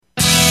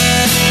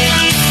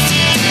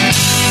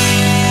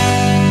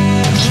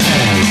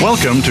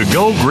Welcome to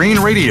Go Green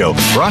Radio,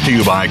 brought to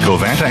you by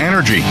Covanta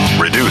Energy.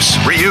 Reduce,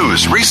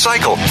 reuse,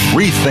 recycle,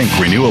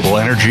 rethink renewable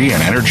energy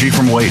and energy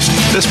from waste.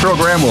 This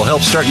program will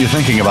help start you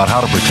thinking about how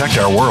to protect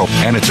our world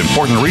and its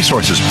important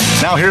resources.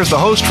 Now here's the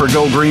host for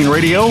Go Green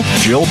Radio,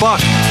 Jill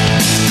Buck.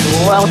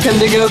 Welcome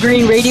to Go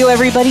Green Radio,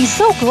 everybody.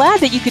 So glad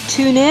that you could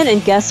tune in,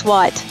 and guess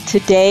what?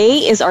 Today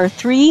is our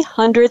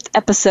 300th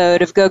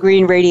episode of Go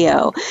Green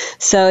Radio.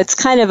 So it's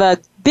kind of a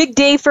big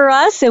day for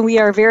us, and we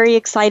are very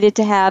excited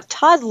to have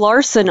Todd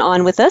Larson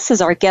on with us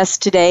as our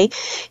guest today.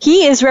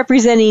 He is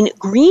representing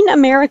Green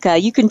America.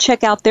 You can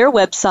check out their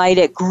website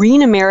at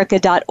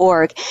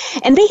greenamerica.org.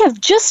 And they have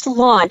just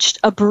launched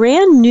a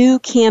brand new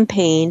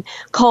campaign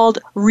called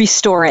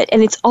Restore It,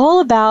 and it's all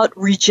about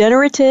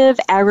regenerative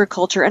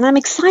agriculture. And I'm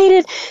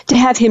excited to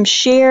have him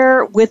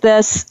share with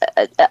us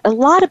a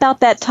lot about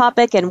that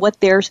topic and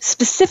what they're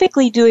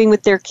specifically doing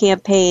with their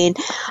campaign.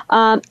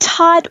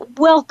 Todd,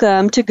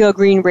 welcome to Go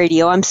Green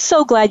Radio. I'm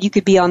so glad you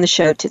could be on the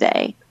show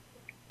today.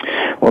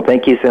 Well,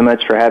 thank you so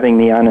much for having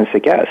me on as a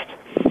guest.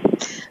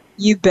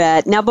 You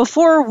bet. Now,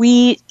 before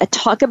we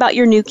talk about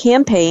your new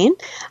campaign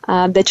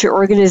that your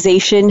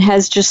organization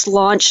has just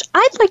launched,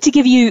 I'd like to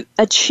give you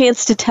a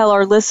chance to tell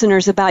our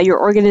listeners about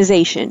your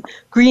organization,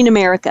 Green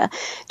America.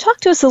 Talk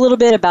to us a little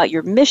bit about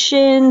your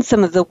mission,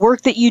 some of the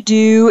work that you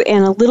do,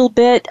 and a little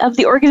bit of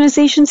the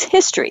organization's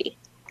history.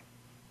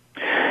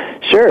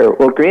 Sure.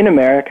 Well, Green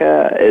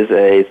America is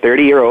a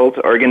 30-year-old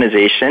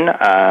organization,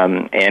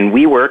 and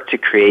we work to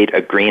create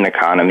a green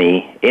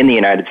economy in the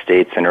United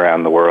States and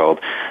around the world.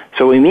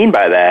 So what we mean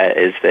by that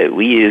is that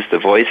we use the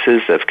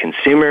voices of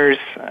consumers,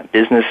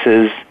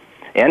 businesses,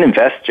 and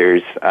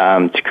investors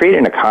to create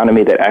an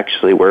economy that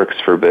actually works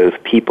for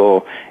both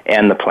people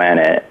and the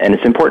planet. And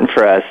it's important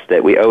for us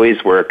that we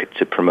always work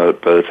to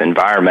promote both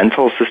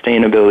environmental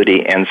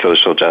sustainability and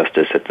social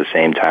justice at the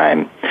same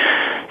time.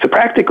 So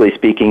practically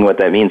speaking, what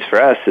that means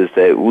for us is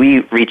that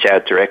we reach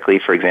out directly,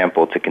 for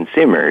example, to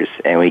consumers,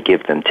 and we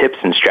give them tips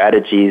and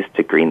strategies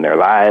to green their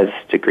lives,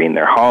 to green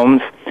their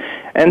homes,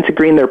 and to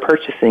green their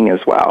purchasing as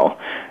well.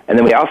 And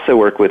then we also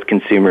work with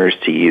consumers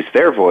to use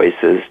their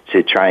voices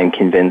to try and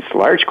convince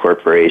large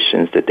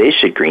corporations that they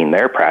should green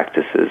their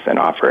practices and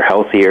offer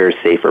healthier,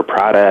 safer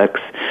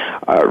products,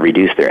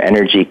 reduce their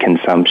energy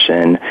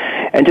consumption,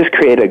 and just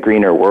create a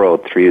greener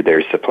world through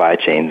their supply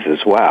chains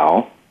as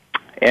well.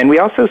 And we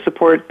also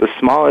support the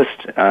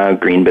smallest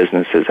green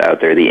businesses out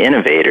there, the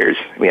innovators.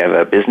 We have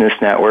a business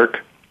network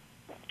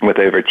with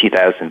over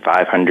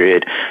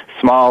 2,500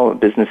 small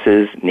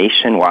businesses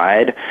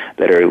nationwide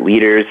that are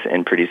leaders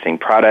in producing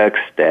products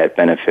that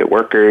benefit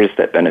workers,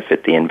 that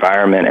benefit the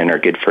environment, and are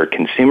good for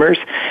consumers.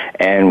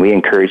 And we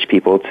encourage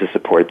people to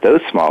support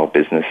those small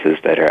businesses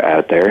that are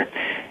out there.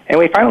 And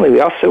we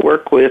also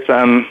work with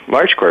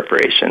large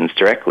corporations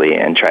directly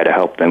and try to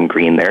help them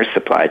green their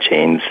supply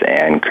chains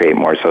and create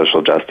more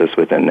social justice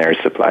within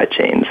their supply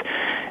chains.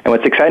 And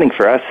what's exciting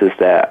for us is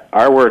that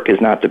our work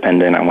is not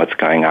dependent on what's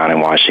going on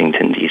in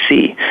Washington,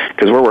 D.C.,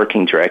 because we're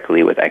working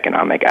directly with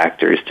economic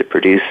actors to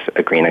produce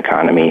a green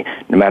economy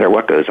no matter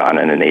what goes on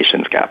in the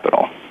nation's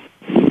capital.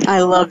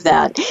 I love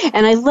that.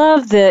 And I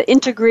love the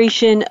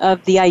integration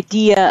of the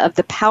idea of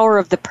the power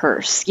of the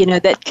purse,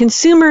 that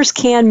consumers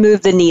can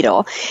move the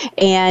needle.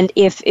 And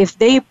if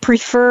they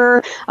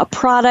prefer a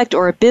product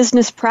or a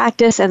business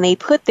practice and they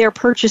put their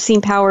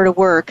purchasing power to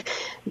work,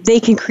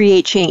 they can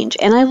create change.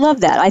 And I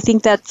love that. I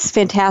think that's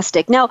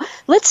fantastic. Now,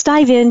 let's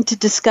dive into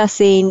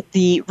discussing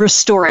the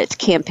Restore It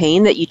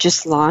campaign that you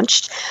just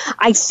launched.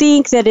 I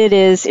think that it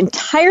is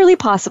entirely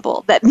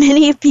possible that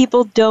many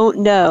people don't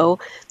know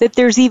that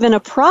there's even a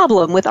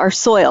problem with our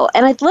soil.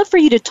 And I'd love for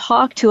you to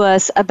talk to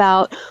us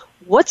about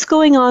what's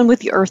going on with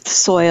the Earth's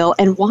soil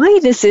and why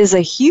this is a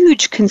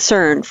huge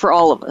concern for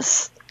all of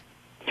us.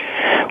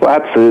 Well,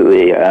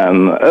 absolutely.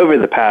 Over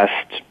the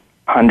past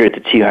 100 to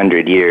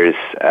 200 years,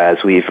 as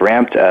we've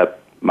ramped up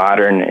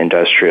modern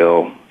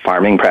industrial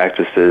farming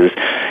practices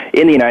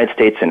in the United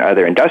States and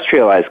other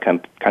industrialized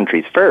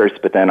countries first,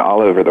 but then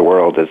all over the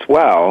world as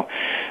well,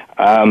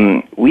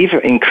 we've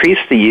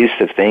increased the use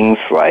of things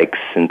like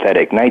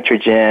synthetic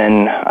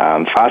nitrogen,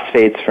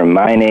 phosphates from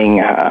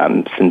mining,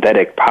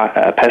 synthetic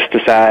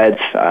pesticides,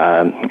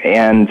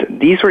 and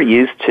these were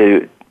used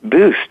to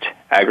boost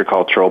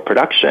agricultural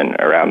production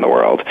around the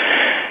world.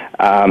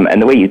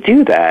 And the way you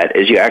do that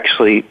is you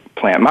actually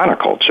plant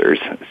monocultures.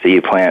 So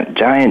you plant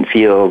giant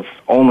fields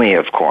only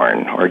of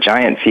corn or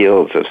giant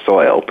fields of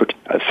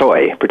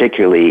soy,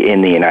 particularly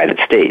in the United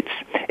States.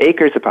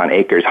 Acres upon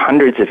acres,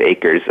 hundreds of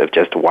acres of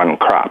just one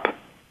crop.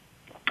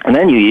 And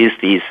then you use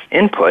these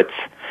inputs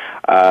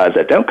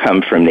that don't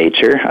come from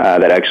nature,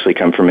 that actually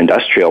come from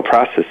industrial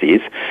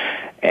processes,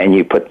 and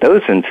you put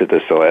those into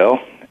the soil,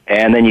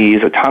 and then you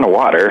use a ton of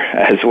water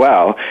as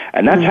well.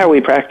 And that's how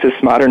we practice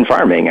modern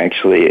farming,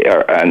 actually,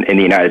 in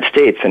the United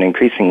States and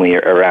increasingly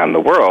around the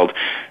world.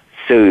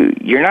 So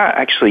you're not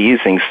actually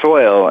using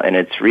soil in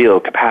its real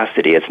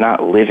capacity. It's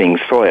not living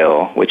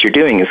soil. What you're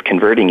doing is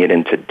converting it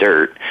into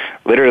dirt,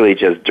 literally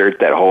just dirt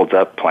that holds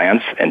up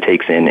plants and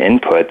takes in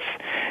inputs.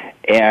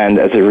 And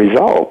as a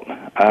result,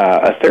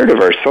 a third of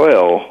our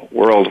soil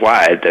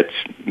worldwide that's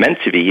meant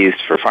to be used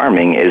for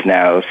farming is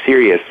now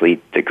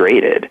seriously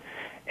degraded.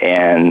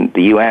 And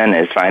the UN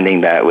is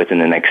finding that within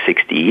the next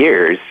 60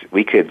 years,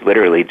 we could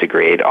literally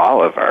degrade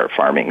all of our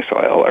farming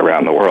soil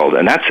around the world.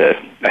 And that's a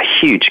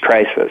huge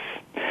crisis.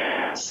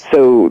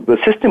 So the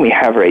system we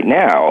have right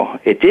now,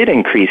 it did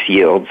increase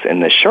yields in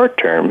the short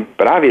term,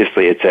 but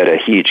obviously it's at a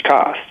huge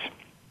cost.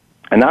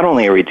 And not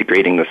only are we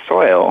degrading the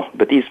soil,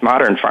 but these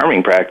modern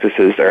farming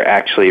practices are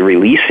actually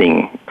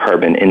releasing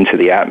carbon into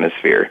the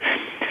atmosphere.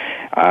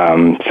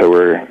 So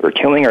we're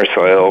killing our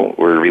soil,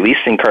 we're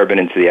releasing carbon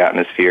into the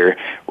atmosphere,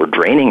 we're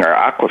draining our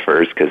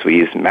aquifers because we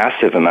use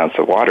massive amounts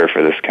of water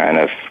for this kind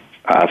of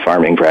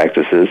farming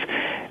practices.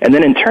 And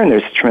then in turn,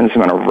 there's a tremendous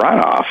amount of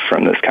runoff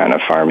from this kind of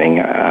farming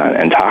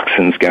and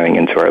toxins going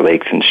into our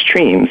lakes and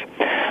streams.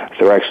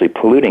 So we're actually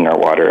polluting our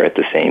water at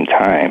the same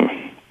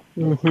time.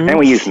 Mm-hmm. And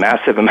we use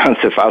massive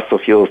amounts of fossil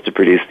fuels to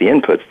produce the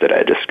inputs that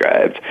I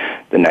described,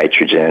 the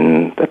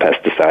nitrogen, the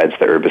pesticides,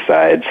 the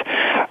herbicides.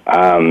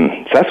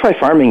 So that's why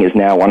farming is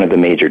now one of the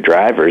major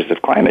drivers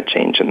of climate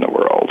change in the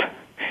world.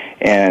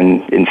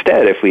 And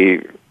instead, if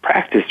we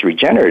practiced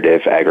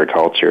regenerative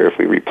agriculture, if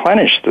we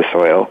replenish the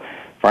soil,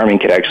 farming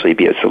could actually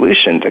be a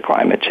solution to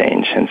climate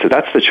change. And so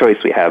that's the choice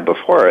we have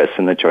before us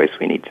and the choice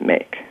we need to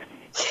make.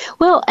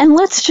 Well, and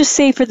let's just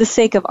say for the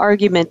sake of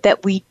argument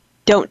that we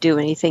don't do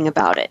anything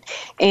about it,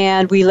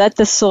 and we let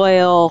the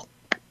soil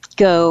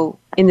go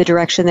in the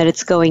direction that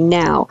it's going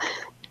now.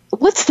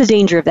 What's the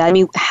danger of that? I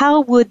mean, how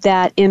would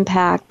that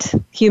impact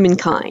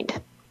humankind?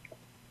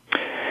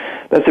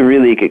 That's a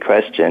really good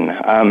question.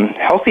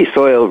 Healthy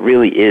soil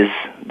really is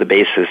the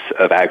basis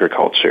of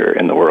agriculture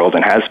in the world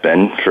and has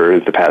been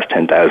for the past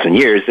 10,000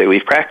 years that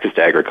we've practiced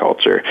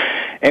agriculture.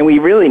 And we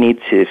really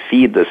need to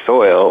feed the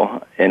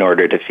soil in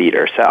order to feed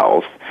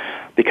ourselves,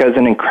 because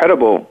an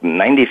incredible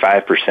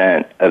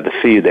 95% of the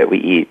food that we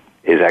eat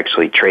is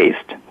actually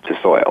traced to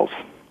soils.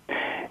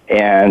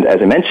 And as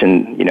I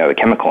mentioned,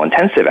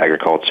 chemical-intensive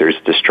agriculture is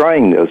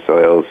destroying those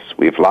soils.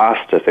 We've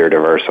lost a third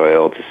of our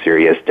soil to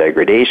serious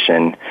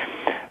degradation.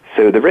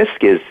 So the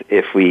risk is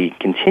if we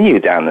continue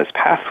down this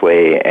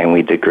pathway and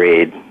we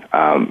degrade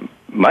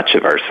much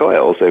of our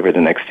soils over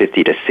the next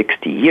 50 to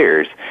 60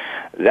 years,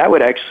 that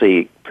would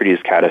actually produce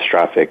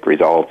catastrophic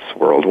results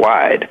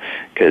worldwide.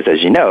 Because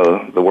as you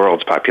know, the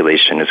world's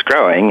population is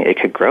growing. It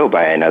could grow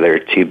by another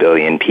 2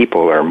 billion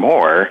people or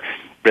more.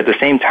 But at the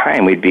same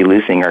time, we'd be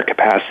losing our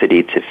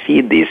capacity to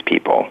feed these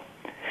people.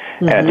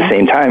 Mm-hmm. And at the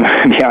same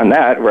time, beyond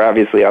that, we're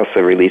obviously also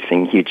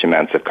releasing huge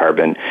amounts of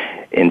carbon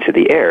into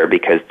the air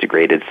because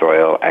degraded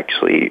soil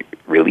actually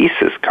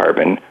releases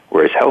carbon,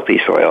 whereas healthy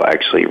soil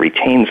actually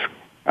retains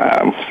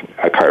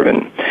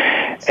carbon.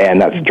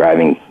 And that's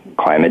driving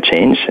climate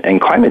change. And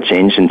climate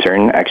change, in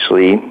turn,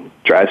 actually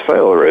drives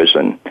soil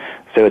erosion.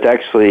 So it's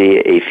actually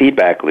a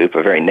feedback loop,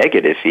 a very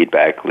negative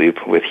feedback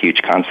loop with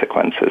huge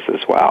consequences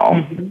as well.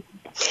 Mm-hmm.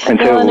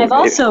 And I've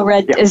also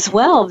read as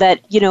well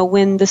that,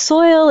 when the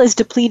soil is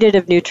depleted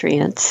of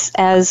nutrients,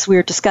 as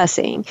we're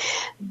discussing,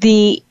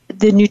 the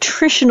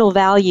nutritional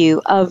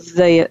value of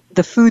the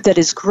food that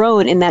is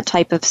grown in that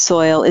type of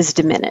soil is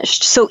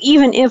diminished. So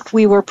even if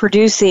we were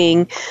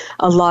producing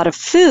a lot of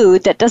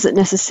food, that doesn't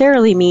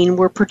necessarily mean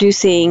we're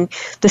producing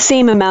the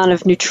same amount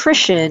of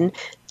nutrition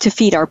to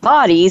feed our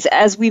bodies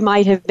as we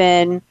might have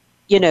been,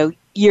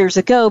 years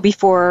ago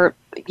before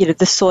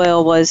the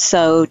soil was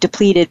so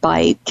depleted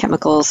by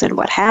chemicals and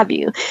what have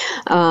you.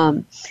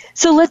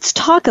 So let's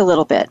talk a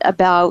little bit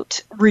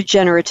about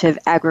regenerative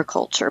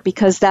agriculture,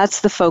 because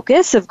that's the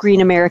focus of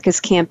Green America's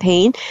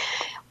campaign.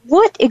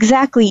 What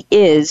exactly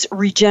is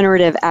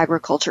regenerative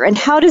agriculture, and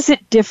how does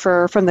it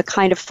differ from the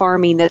kind of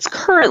farming that's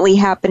currently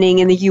happening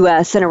in the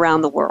U.S. and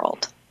around the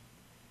world?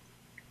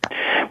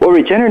 Well,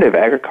 regenerative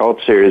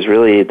agriculture is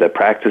really the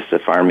practice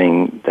of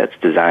farming that's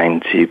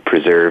designed to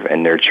preserve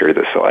and nurture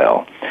the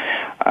soil.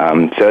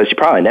 So as you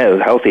probably know,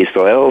 healthy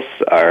soils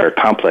are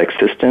complex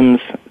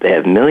systems. They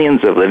have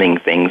millions of living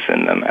things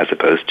in them as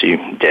opposed to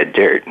dead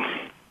dirt.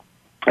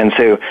 And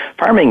so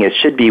farming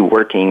should be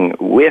working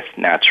with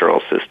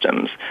natural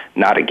systems,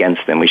 not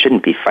against them. We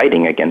shouldn't be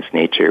fighting against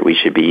nature. We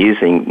should be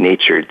using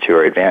nature to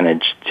our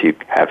advantage to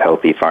have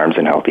healthy farms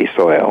and healthy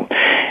soil.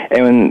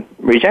 And when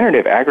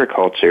regenerative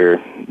agriculture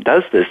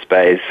does this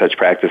by such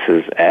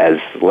practices as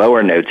low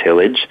or no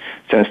tillage,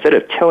 so instead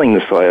of tilling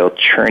the soil,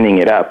 churning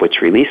it up,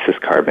 which releases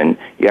carbon,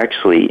 you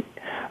actually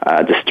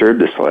disturb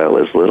the soil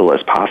as little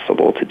as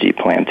possible to do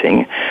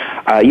planting,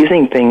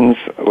 using things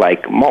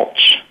like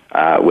mulch,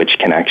 which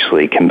can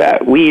actually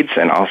combat weeds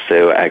and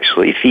also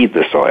actually feed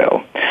the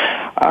soil.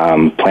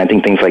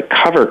 Planting things like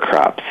cover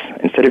crops.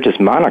 Instead of just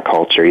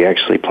monoculture, you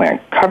actually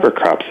plant cover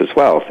crops as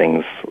well,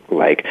 things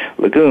like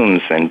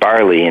legumes and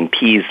barley and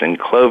peas and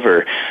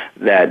clover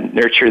that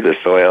nurture the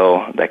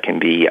soil, that can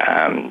be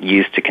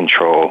used to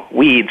control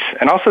weeds.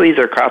 And also these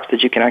are crops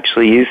that you can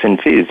actually use in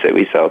foods that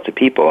we sell to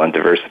people and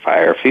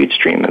diversify our food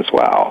stream as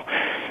well.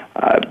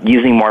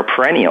 Using more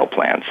perennial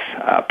plants.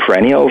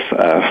 Perennials,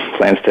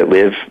 plants that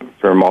live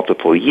for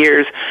multiple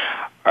years,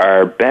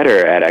 are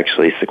better at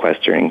actually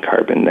sequestering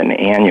carbon than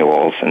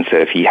annuals. And so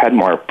if you had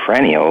more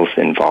perennials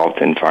involved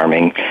in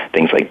farming,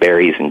 things like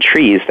berries and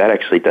trees, that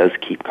actually does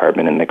keep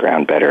carbon in the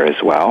ground better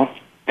as well.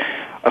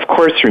 Of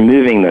course,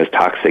 removing those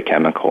toxic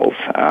chemicals,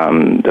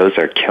 those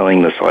are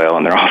killing the soil,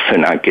 and they're also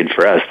not good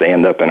for us. They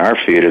end up in our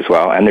food as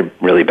well, and they're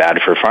really bad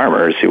for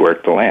farmers who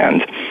work the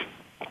land.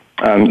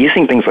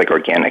 Using things like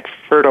organic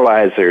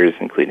fertilizers,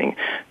 including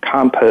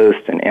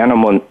compost and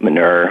animal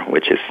manure,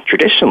 which is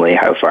traditionally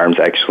how farms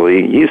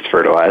actually used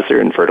fertilizer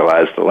and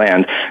fertilized the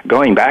land,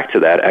 going back to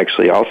that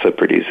actually also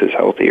produces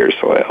healthier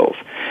soils.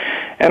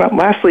 And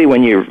lastly,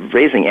 when you're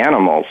raising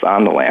animals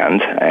on the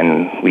land,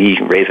 and we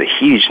raise a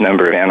huge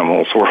number of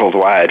animals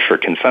worldwide for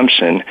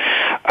consumption,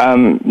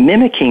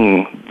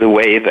 mimicking the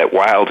way that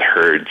wild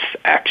herds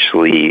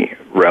actually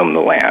roam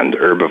the land,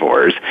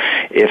 herbivores,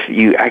 if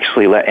you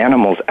actually let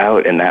animals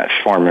out in that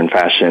form and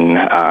fashion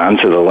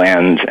onto the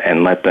land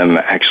and let them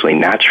actually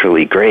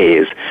naturally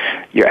graze,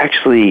 you're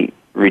actually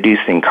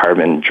reducing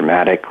carbon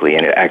dramatically,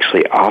 and it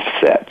actually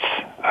offsets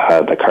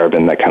the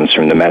carbon that comes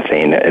from the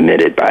methane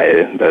emitted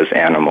by those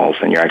animals,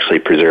 and you're actually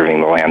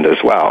preserving the land as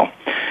well.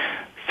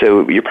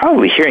 So you're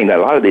probably hearing that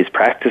a lot of these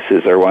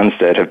practices are ones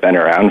that have been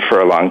around for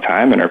a long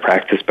time and are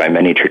practiced by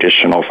many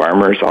traditional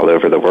farmers all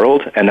over the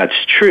world, and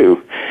that's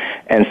true.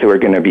 And so we're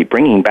going to be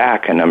bringing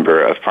back a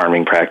number of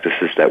farming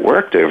practices that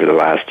worked over the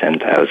last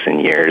 10,000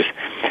 years.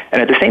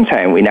 And at the same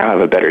time, we now have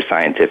a better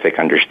scientific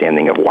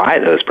understanding of why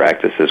those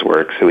practices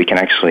work, so we can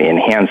actually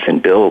enhance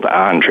and build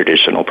on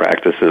traditional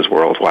practices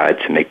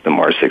worldwide to make them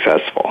more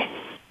successful.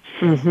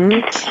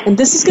 Mm-hmm. And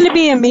this is going to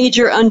be a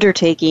major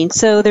undertaking,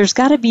 so there's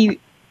got to be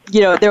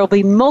there will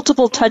be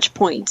multiple touch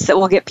points that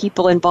will get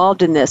people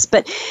involved in this.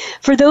 But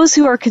for those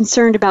who are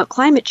concerned about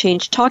climate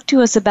change, talk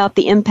to us about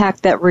the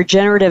impact that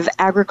regenerative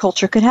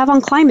agriculture could have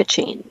on climate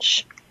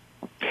change.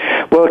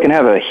 Well, it can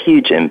have a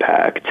huge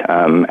impact.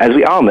 As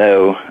we all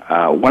know,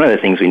 one of the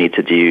things we need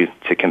to do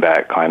to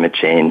combat climate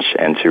change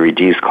and to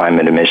reduce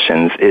climate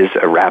emissions is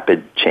a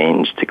rapid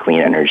change to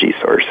clean energy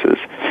sources.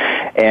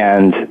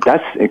 And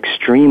that's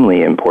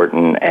extremely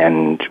important,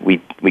 and we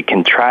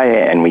can try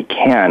and we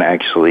can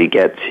actually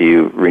get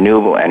to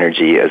renewable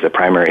energy as a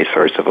primary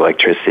source of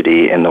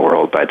electricity in the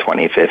world by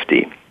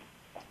 2050.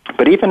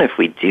 But even if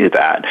we do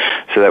that,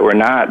 so that we're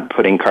not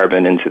putting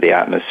carbon into the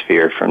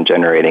atmosphere from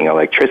generating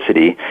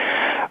electricity,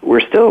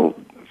 we're still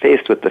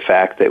faced with the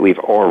fact that we've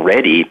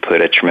already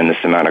put a tremendous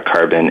amount of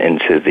carbon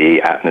into the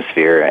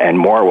atmosphere, and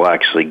more will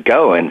actually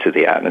go into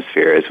the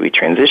atmosphere as we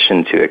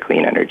transition to a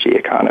clean energy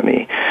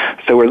economy.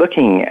 So we're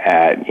looking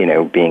at,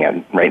 being at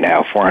right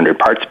now 400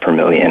 parts per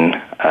million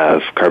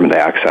of carbon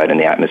dioxide in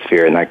the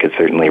atmosphere, and that could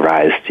certainly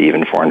rise to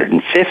even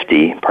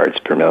 450 parts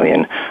per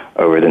million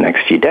over the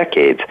next few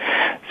decades.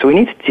 So what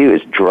we need to do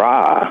is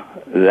draw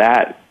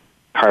that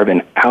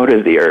carbon out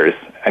of the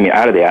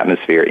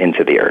atmosphere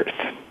into the earth.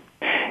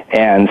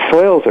 And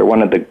soils are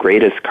one of the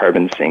greatest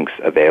carbon sinks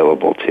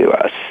available to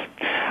us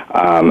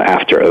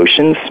after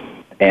oceans.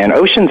 And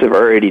oceans have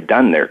already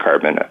done their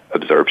carbon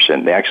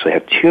absorption. They actually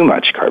have too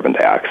much carbon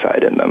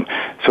dioxide in them.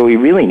 So what we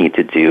really need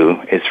to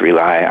do is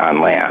rely on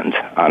land,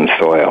 on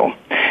soil.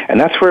 And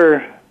that's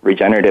where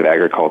regenerative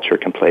agriculture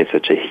can play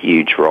such a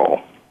huge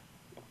role.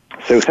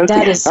 So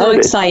that is so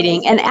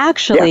exciting. And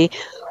actually,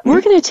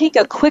 we're going to take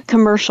a quick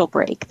commercial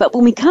break, but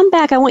when we come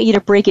back, I want you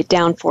to break it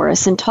down for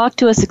us and talk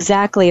to us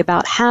exactly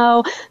about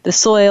how the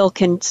soil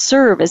can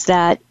serve as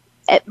that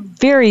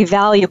very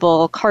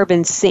valuable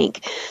carbon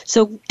sink.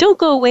 So don't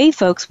go away,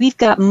 folks. We've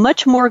got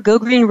much more Go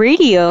Green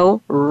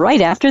Radio right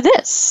after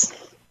this.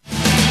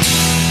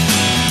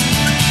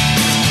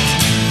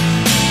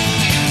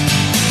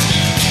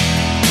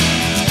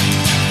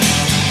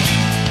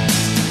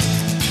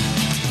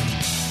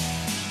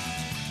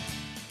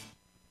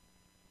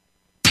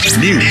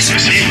 News,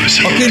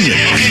 opinion,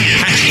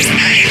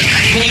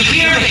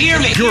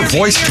 your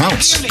voice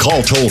counts.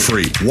 Call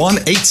toll-free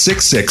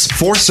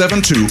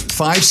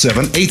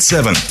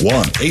 1-866-472-5787.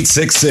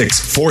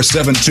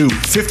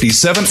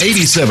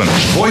 1-866-472-5787.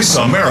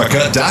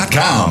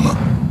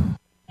 VoiceAmerica.com.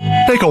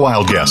 Take a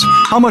wild guess.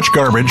 How much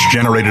garbage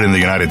generated in the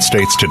United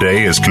States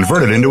today is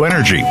converted into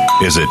energy?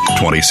 Is it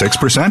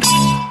 26%,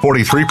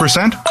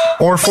 43%,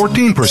 or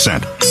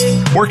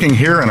 14%? Working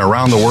here and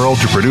around the world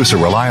to produce a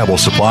reliable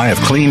supply of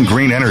clean,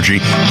 green energy,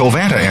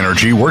 Covanta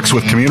Energy works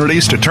with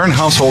communities to turn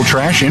household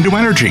trash into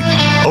energy.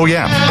 Oh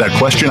yeah, that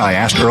question I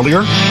asked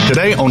earlier?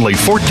 Today, only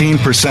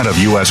 14% of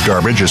U.S.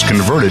 garbage is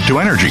converted to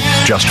energy.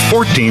 Just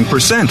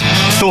 14%.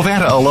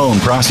 Covanta alone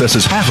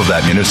processes half of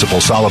that municipal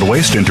solid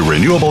waste into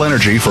renewable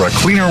energy for a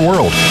cleaner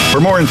world. For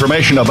more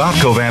information about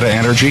Covanta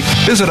Energy,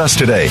 visit us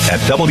today at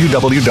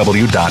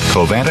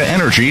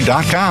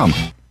www.covantaenergy.com.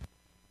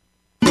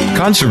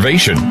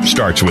 Conservation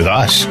starts with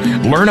us.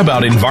 Learn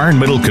about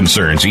environmental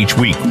concerns each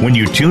week when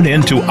you tune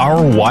in to Our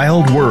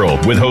Wild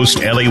World with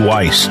host Ellie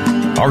Weiss.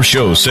 Our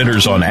show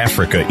centers on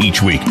Africa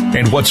each week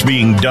and what's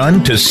being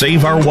done to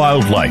save our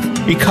wildlife,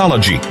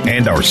 ecology,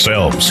 and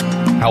ourselves.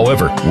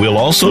 However, we'll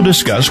also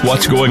discuss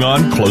what's going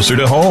on closer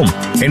to home.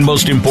 And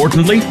most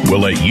importantly,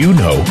 we'll let you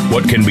know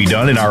what can be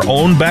done in our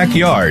own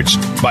backyards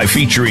by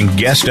featuring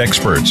guest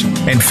experts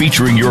and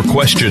featuring your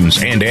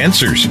questions and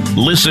answers.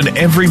 Listen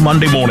every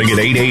Monday morning at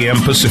 8 a.m.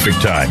 Pacific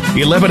Time,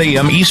 11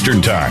 a.m.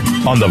 Eastern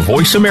Time on the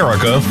Voice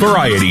America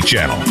Variety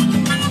Channel.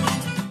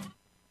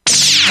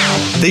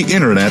 The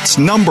Internet's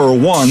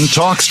 #1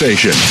 talk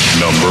station.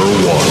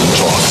 #1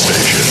 talk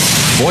station.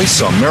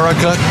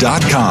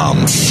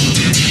 VoiceAmerica.com.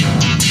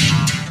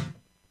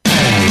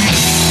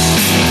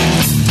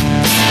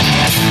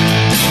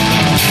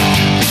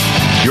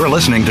 You're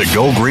listening to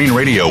Go Green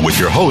Radio with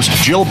your host,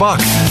 Jill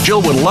Buck.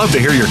 Jill would love to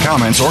hear your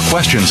comments or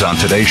questions on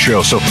today's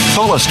show, so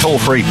call us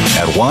toll-free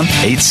at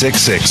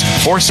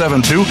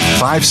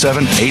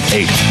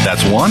 1-866-472-5788.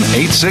 That's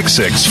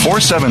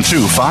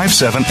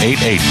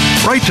 1-866-472-5788.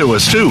 Write to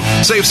us, too.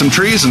 Save some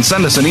trees and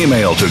send us an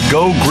email to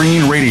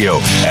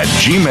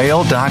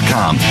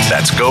gogreenradio@gmail.com.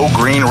 That's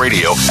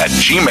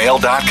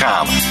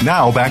gogreenradio@gmail.com.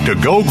 Now back to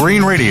Go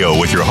Green Radio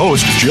with your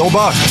host, Jill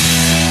Buck.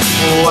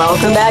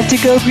 Welcome back to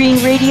Go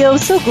Green Radio.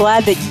 So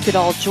glad that you could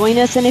all join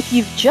us. And if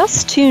you've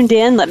just tuned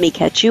in, let me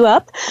catch you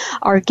up.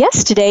 Our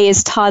guest today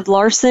is Todd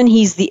Larson.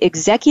 He's the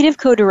Executive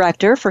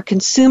Co-Director for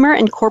Consumer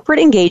and Corporate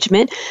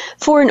Engagement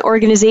for an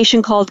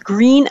organization called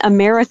Green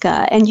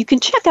America. And you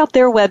can check out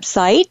their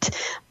website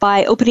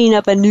by opening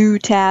up a new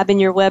tab in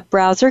your web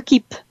browser.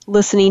 Keep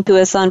listening to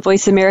us on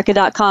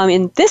voiceamerica.com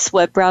in this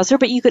web browser,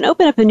 but you can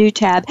open up a new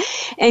tab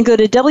and go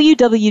to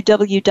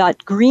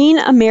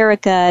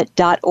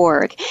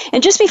www.greenamerica.org.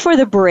 And just before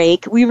the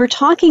break, we were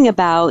talking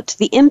about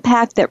the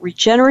impact that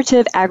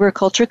regenerative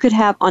agriculture could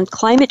have on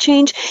climate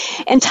change.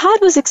 And Todd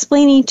was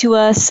explaining to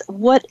us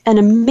what an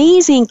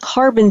amazing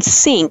carbon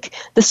sink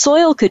the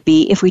soil could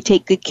be if we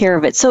take good care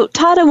of it. So,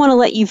 Todd, I want to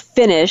let you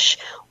finish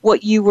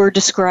what you were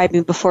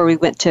describing before we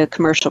went to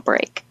commercial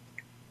break.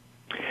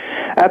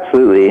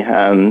 Absolutely.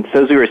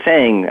 So as we were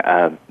saying,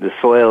 the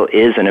soil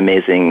is an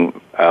amazing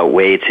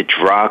way to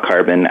draw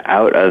carbon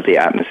out of the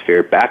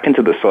atmosphere back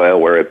into the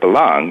soil where it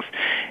belongs.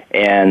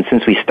 And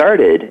since we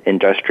started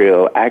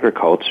industrial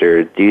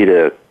agriculture, due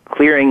to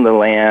clearing the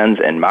lands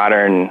and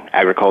modern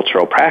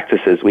agricultural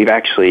practices, we've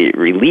actually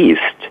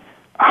released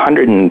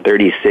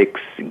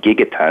 136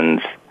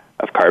 gigatons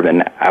of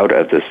carbon out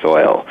of the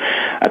soil.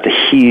 That's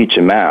a huge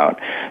amount.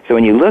 So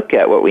when you look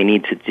at what we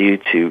need to do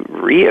to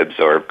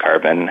reabsorb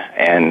carbon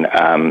and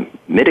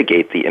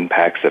mitigate the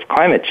impacts of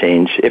climate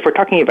change, if we're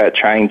talking about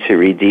trying to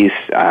reduce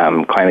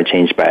climate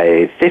change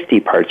by 50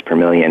 parts per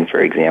million,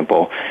 for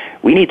example,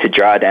 we need to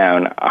draw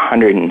down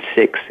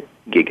 106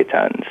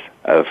 gigatons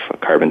of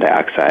carbon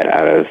dioxide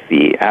out of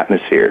the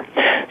atmosphere.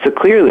 So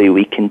clearly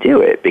we can do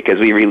it because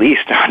we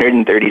released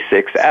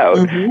 136 out.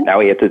 Mm-hmm. Now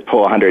we have to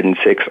pull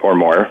 106 or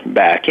more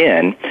back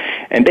in.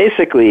 And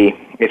basically,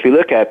 if you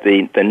look at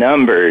the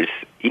numbers,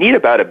 you need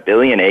about 1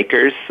 billion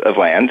acres of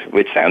land,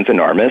 which sounds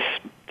enormous,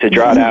 to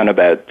draw down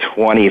about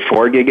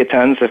 24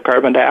 gigatons of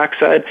carbon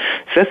dioxide.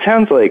 So that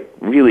sounds like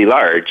really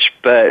large,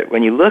 but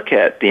when you look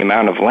at the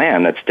amount of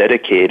land that's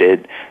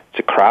dedicated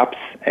to crops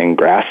and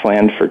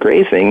grassland for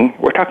grazing,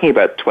 we're talking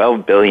about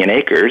 12 billion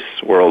acres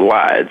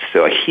worldwide.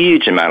 So a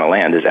huge amount of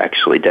land is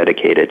actually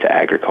dedicated to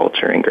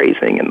agriculture and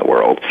grazing in the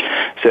world.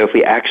 So if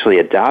we actually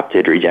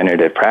adopted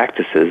regenerative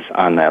practices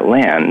on that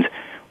land,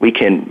 we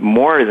can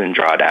more than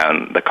draw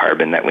down the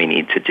carbon that we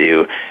need to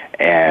do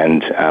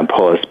and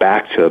pull us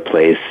back to a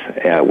place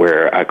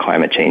where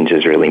climate change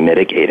is really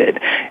mitigated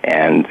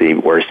and the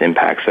worst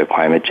impacts of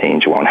climate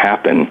change won't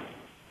happen.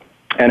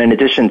 And in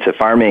addition to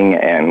farming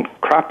and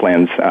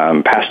croplands,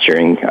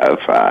 pasturing of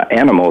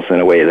animals in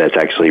a way that's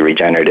actually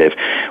regenerative,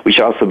 we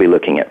should also be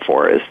looking at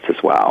forests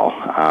as well.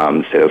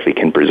 So if we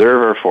can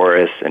preserve our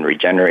forests and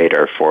regenerate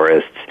our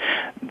forests,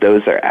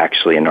 those are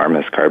actually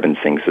enormous carbon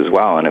sinks as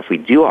well. And if we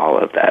do all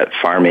of that,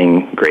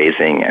 farming,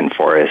 grazing, and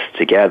forests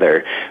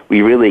together,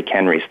 we really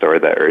can restore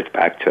the earth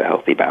back to a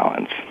healthy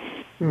balance.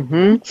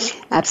 Mm-hmm.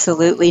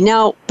 Absolutely.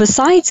 Now,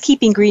 besides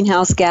keeping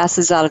greenhouse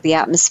gases out of the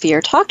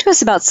atmosphere, talk to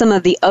us about some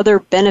of the other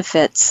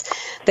benefits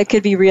that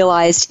could be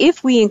realized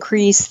if we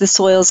increase the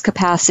soil's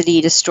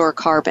capacity to store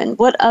carbon.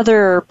 What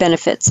other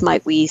benefits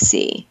might we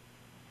see?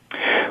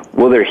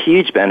 Well, there are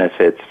huge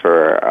benefits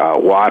for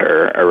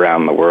water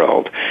around the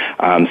world.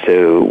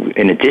 So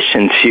in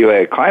addition to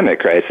a climate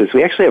crisis,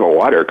 we actually have a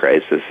water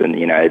crisis in the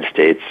United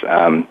States.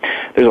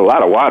 There's a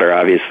lot of water,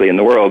 obviously, in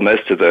the world.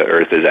 Most of the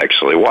earth is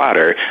actually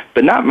water,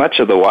 but not much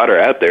of the water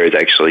out there is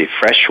actually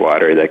fresh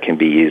water that can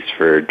be used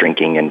for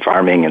drinking and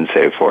farming and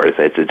so forth.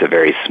 It's a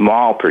very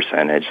small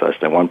percentage, less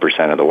than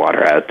 1% of the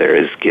water out there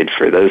is good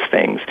for those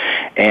things.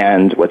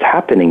 And what's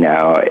happening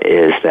now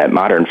is that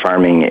modern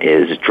farming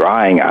is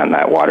drawing on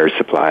that water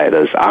supply,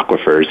 those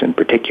aquifers in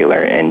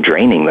particular, and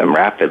draining them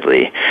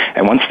rapidly.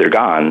 And once they're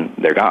gone,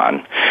 they're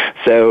gone.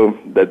 So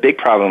the big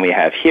problem we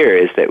have here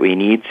is that we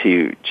need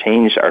to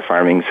change our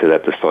farming so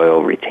that the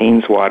soil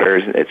retains water,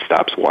 it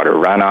stops water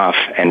runoff,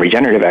 and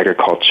regenerative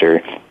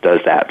agriculture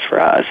does that for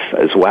us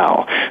as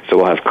well. So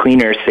we'll have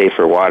cleaner,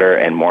 safer water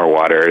and more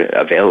water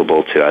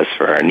available to us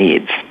for our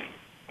needs.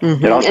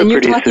 Mm-hmm. And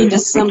you're talking to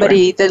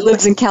somebody that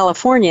lives in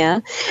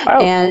California,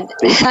 and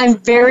I'm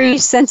very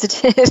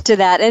sensitive to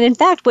that. And in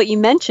fact, what you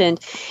mentioned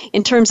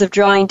in terms of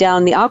drawing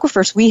down the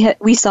aquifers,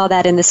 we saw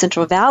that in the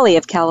Central Valley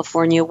of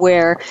California,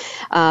 where,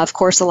 of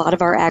course, a lot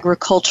of our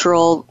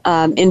agricultural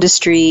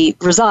industry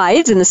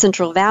resides in the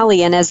Central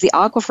Valley. And as the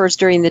aquifers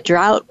during the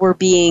drought were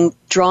being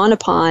drawn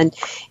upon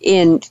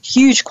in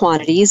huge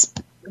quantities,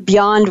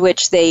 beyond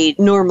which they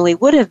normally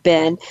would have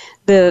been,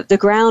 the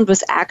ground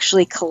was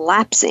actually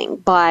collapsing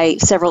by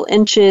several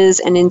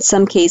inches and in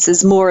some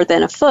cases more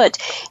than a foot.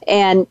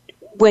 And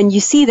when you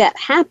see that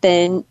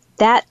happen,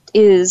 that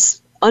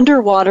is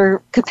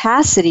underwater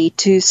capacity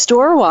to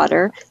store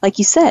water. Like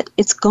you said,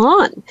 it's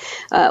gone.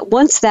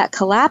 Once that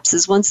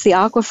collapses, once the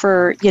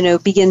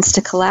aquifer, begins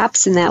to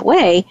collapse in that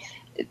way,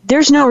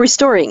 there's no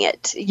restoring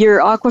it. Your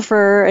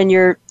aquifer and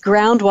your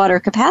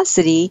groundwater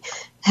capacity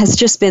has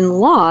just been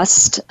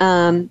lost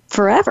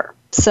forever.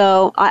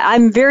 So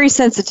I'm very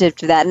sensitive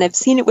to that, and I've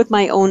seen it with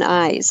my own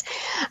eyes.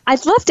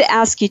 I'd love to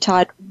ask you,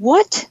 Todd,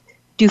 what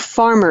do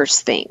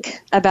farmers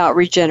think about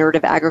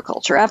regenerative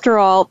agriculture? After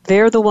all,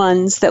 they're the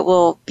ones that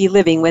will be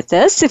living with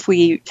this if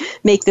we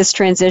make this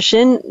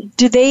transition.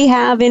 Do they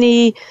have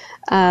any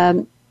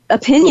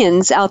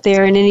opinions out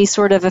there in any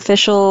sort of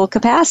official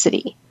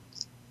capacity?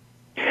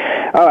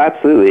 Oh,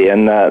 absolutely.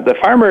 And the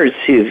farmers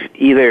who've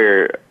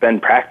either been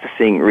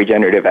practicing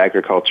regenerative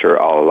agriculture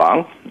all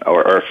along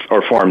or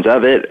forms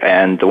of it,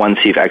 and the ones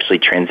who've actually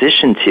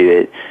transitioned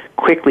to it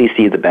quickly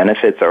see the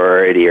benefits or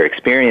already are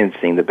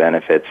experiencing the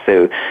benefits.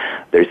 So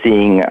they're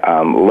seeing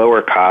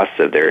lower costs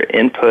of their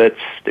inputs,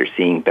 they're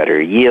seeing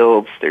better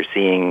yields, they're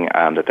seeing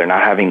that they're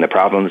not having the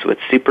problems with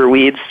super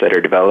weeds that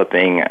are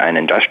developing in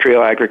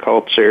industrial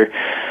agriculture.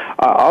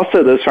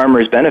 Also, those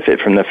farmers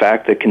benefit from the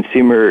fact that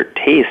consumer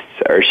tastes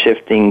are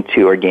shifting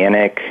to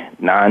organic,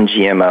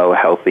 non-GMO,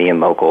 healthy, and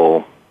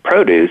local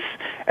produce,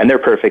 and they're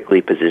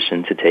perfectly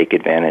positioned to take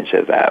advantage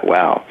of that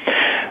well.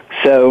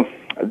 So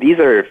these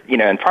are,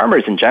 and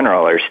farmers in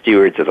general are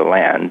stewards of the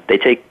land. They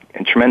take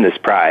tremendous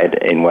pride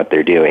in what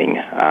they're doing.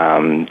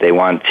 They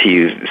want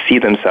to see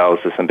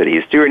themselves as somebody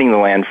who's stewarding the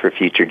land for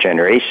future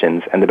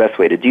generations, and the best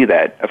way to do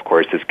that, of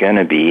course, is going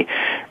to be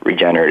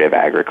regenerative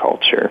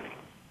agriculture.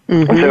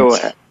 Mm-hmm. And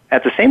so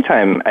at the same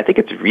time, I think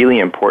it's really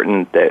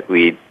important that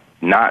we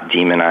not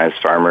demonize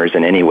farmers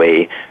in any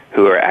way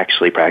who are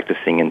actually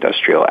practicing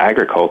industrial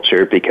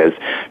agriculture, because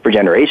for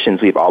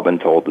generations we've all been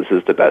told this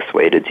is the best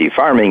way to do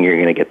farming. You're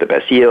going to get the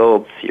best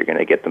yields, you're going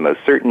to get the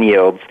most certain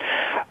yields,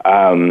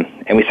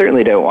 and we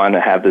certainly don't want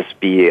to have this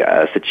be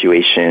a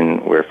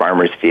situation where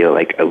farmers feel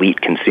like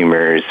elite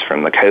consumers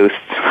from the coast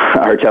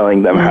are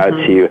telling them how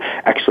to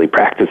actually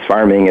practice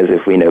farming as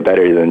if we know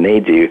better than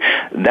they do.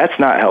 That's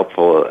not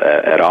helpful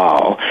at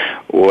all.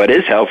 What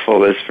is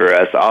helpful is for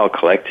us all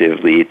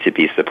collectively to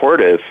be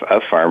supportive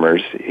of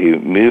farmers who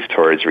move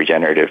towards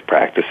regenerative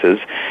practices.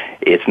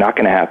 It's not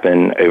going to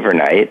happen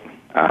overnight.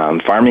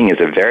 Farming is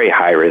a very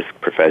high-risk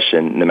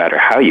profession, no matter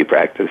how you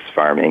practice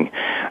farming,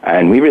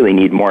 and we really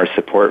need more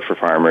support for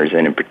farmers,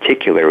 and in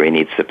particular, we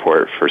need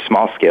support for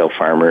small-scale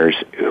farmers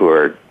who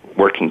are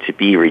working to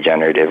be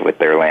regenerative with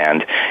their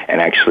land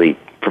and actually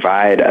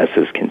provide us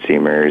as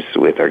consumers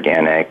with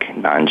organic,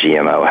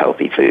 non-GMO,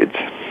 healthy foods.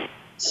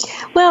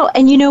 Well,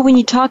 and when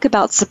you talk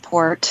about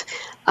support,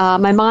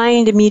 my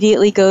mind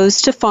immediately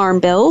goes to farm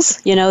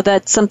bills.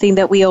 That's something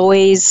that we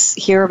always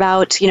hear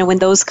about, when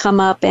those come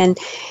up. And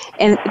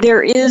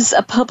there is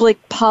a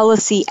public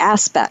policy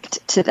aspect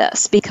to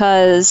this,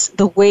 because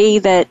the way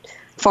that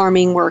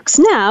farming works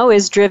now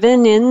is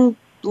driven in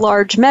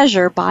large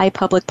measure by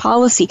public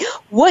policy.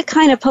 What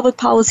kind of public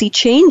policy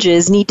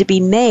changes need to be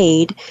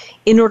made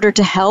in order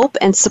to help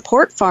and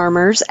support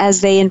farmers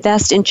as they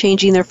invest in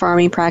changing their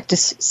farming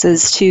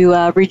practices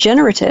to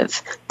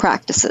regenerative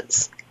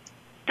practices?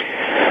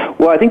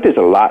 Well, I think there's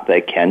a lot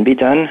that can be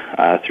done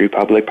through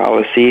public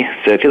policy.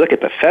 So if you look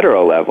at the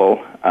federal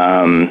level,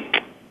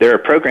 there are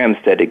programs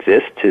that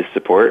exist to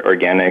support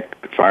organic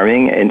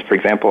farming, and for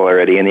example,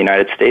 already in the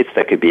United States,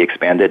 that could be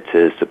expanded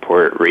to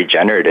support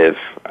regenerative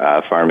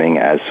farming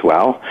as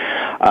well.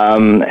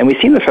 And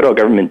we've seen the federal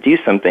government do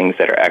some things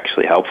that are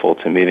actually helpful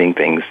to moving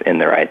things in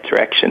the right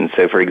direction.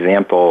 So, for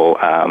example,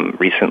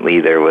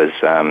 recently there was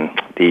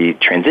the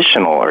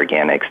transitional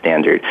organic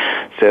standard.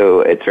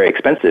 So it's very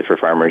expensive for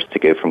farmers to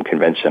go from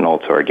conventional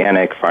to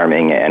organic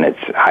farming, and it's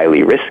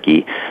highly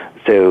risky.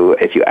 So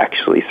if you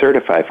actually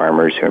certify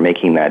farmers who are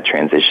making that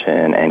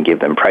transition and give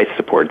them price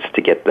supports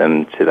to get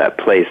them to that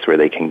place where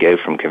they can go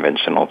from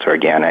conventional to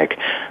organic,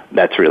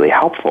 that's really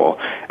helpful.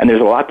 And there's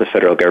a lot the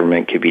federal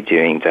government could be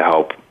doing to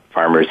help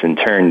farmers in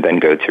turn then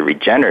go to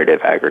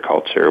regenerative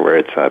agriculture, where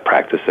it's a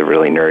practice of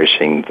really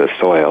nourishing the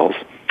soils.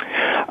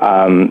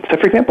 So,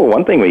 for example,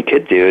 one thing we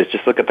could do is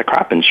just look at the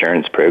crop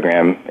insurance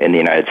program in the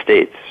United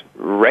States.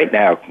 Right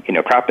now,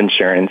 crop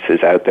insurance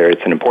is out there.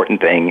 It's an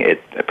important thing.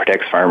 It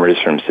protects farmers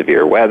from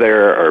severe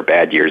weather or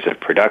bad years of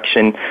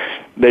production,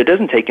 but it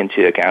doesn't take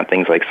into account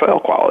things like soil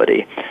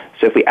quality.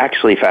 So if we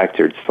actually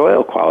factored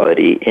soil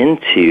quality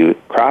into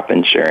crop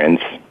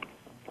insurance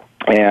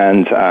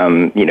and,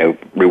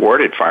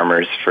 rewarded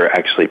farmers for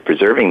actually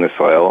preserving the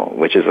soil,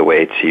 which is a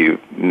way to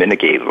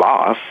mitigate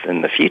loss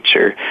in the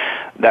future,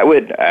 that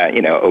would,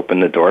 open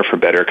the door for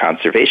better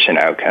conservation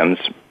outcomes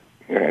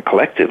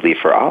collectively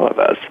for all of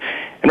us.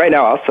 And right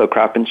now, also,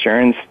 crop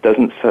insurance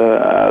doesn't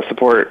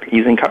support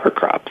using cover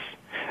crops.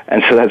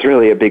 And so that's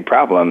really a big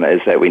problem,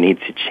 is that we need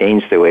to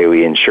change the way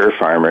we insure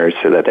farmers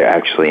so that they're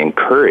actually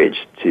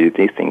encouraged to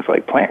do things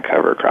like plant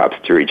cover crops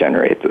to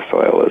regenerate the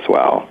soil as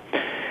well.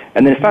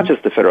 And then it's not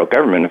just the federal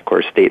government. Of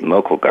course, state and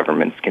local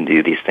governments can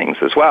do these things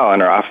as well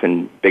and are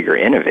often bigger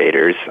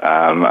innovators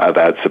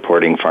about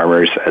supporting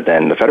farmers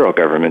than the federal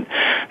government.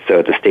 So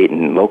at the state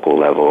and local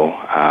level,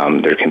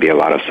 there can be a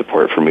lot of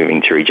support for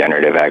moving to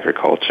regenerative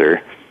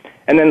agriculture.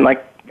 And then,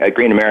 like at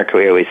Green America,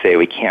 we always say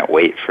we can't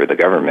wait for the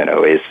government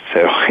always.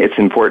 So it's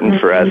important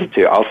for us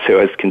to also,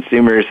 as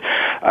consumers,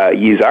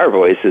 use our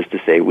voices to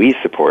say we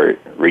support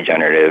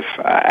regenerative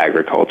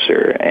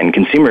agriculture. And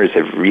consumers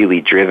have really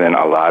driven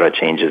a lot of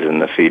changes in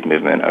the food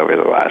movement over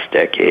the last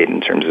decade in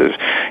terms of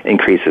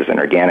increases in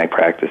organic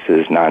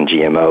practices,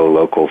 non-GMO,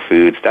 local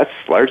foods. That's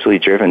largely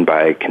driven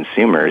by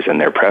consumers and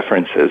their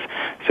preferences.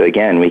 So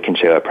again, we can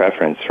show a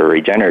preference for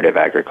regenerative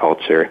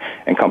agriculture,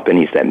 and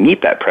companies that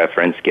meet that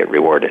preference get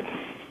rewarded.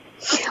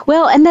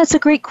 Well, and that's a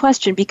great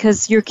question,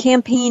 because your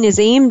campaign is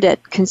aimed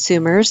at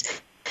consumers.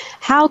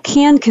 How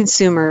can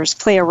consumers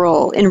play a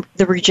role in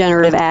the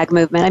regenerative ag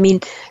movement? I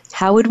mean,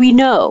 how would we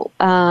know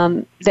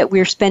that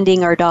we're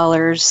spending our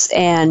dollars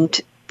and,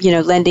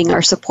 lending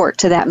our support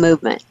to that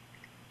movement?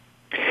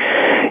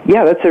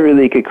 Yeah, that's a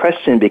really good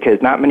question,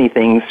 because not many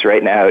things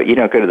right now, you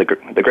don't go to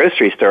the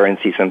grocery store and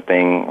see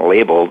something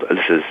labeled,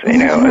 this is,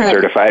 a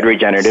certified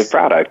regenerative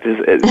product.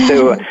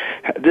 So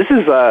this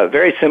is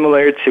very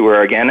similar to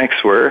where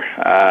organics were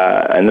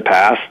in the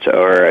past,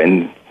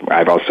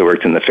 I've also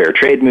worked in the fair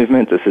trade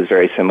movement. This is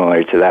very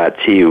similar to that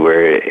too,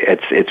 where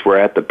we're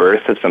at the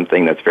birth of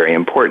something that's very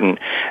important.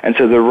 And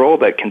so the role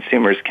that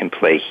consumers can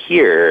play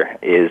here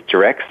is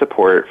direct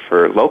support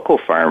for local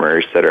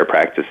farmers that are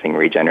practicing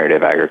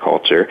regenerative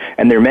agriculture,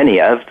 and there are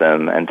many of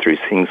them, and through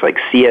things like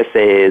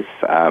CSAs,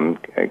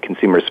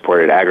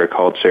 consumer-supported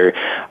agriculture,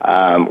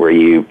 where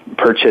you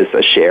purchase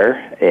a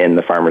share in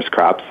the farmer's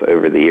crops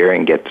over the year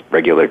and get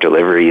regular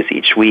deliveries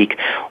each week,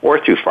 or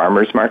through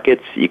farmers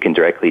markets, you can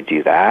directly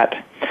do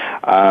that.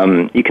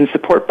 You can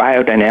support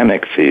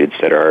biodynamic foods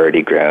that are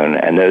already grown,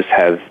 and those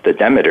have the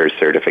Demeter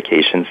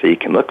certification, so you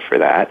can look for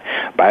that.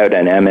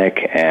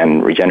 Biodynamic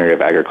and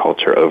regenerative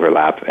agriculture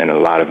overlap in a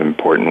lot of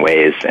important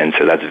ways, and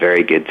so that's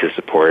very good to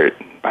support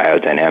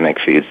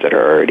biodynamic foods that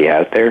are already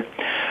out there.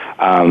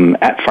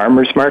 At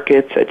farmers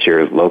markets, at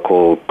your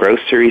local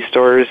grocery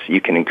stores,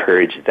 you can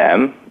encourage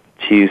them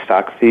to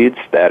stock foods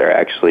that are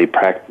actually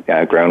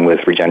grown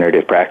with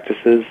regenerative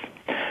practices.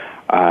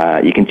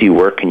 You can do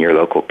work in your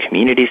local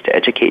communities to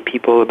educate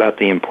people about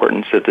the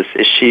importance of this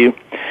issue.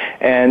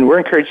 And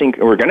we're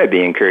going to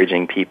be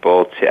encouraging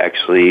people to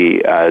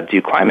actually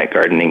do climate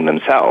gardening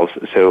themselves.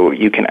 So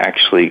you can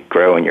actually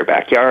grow in your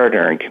backyard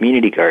or in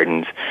community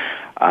gardens,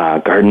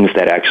 gardens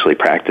that actually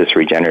practice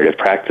regenerative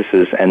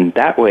practices, and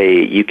that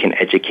way you can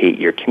educate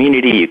your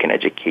community, you can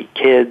educate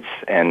kids,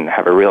 and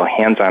have a real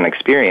hands-on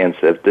experience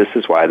of this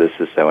is why this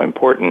is so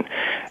important.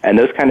 And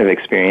those kind of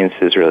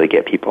experiences really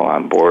get people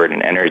on board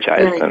and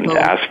energize them to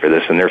ask for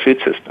this in their food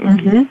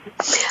system.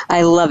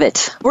 I love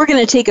it. We're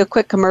going to take a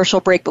quick commercial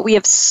break, but we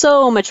have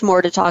so much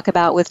more to talk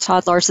about with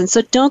Todd Larson,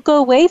 so don't go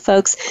away,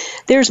 folks.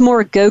 There's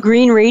more Go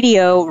Green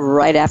Radio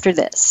right after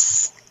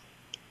this.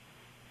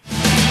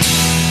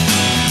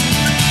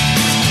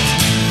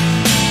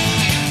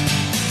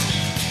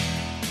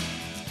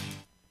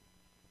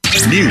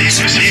 News,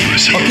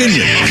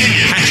 opinion,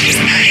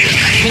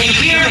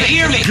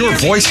 your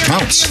voice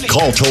counts.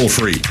 Call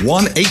toll-free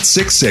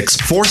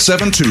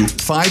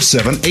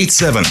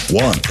 1-866-472-5787.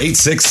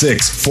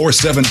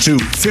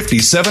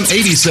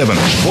 1-866-472-5787.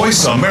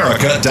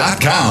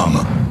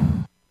 VoiceAmerica.com.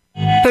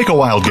 Take a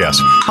wild guess.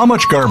 How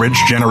much garbage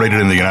generated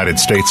in the United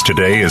States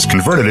today is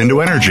converted into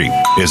energy?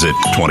 Is it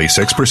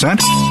 26%,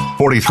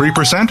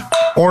 43%,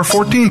 or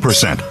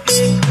 14%?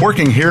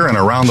 Working here and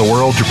around the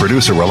world to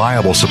produce a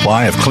reliable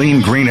supply of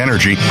clean, green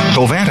energy,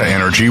 Covanta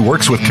Energy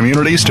works with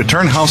communities to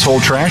turn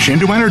household trash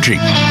into energy.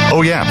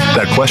 Oh yeah,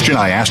 that question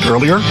I asked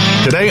earlier?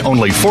 Today,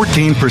 only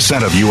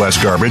 14% of U.S.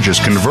 garbage is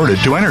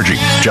converted to energy.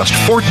 Just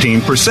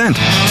 14%.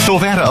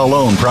 Covanta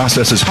alone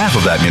processes half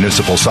of that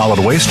municipal solid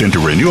waste into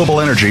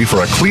renewable energy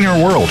for a cleaner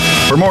world.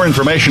 For more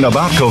information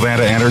about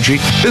Covanta Energy,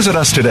 visit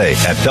us today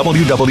at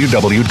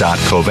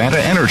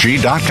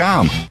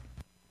www.covantaenergy.com.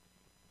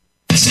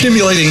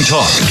 Stimulating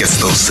talk.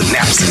 Gets those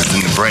synapses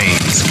in the brain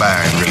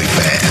firing really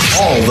fast.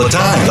 All the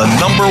time. The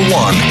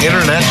 #1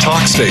 Internet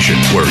talk station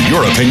where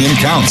your opinion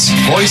counts.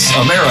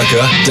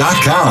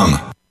 VoiceAmerica.com.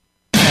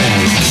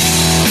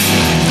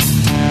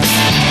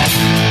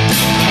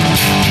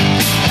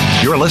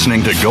 You're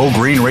listening to Go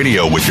Green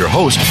Radio with your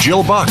host,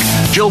 Jill Buck.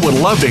 Jill would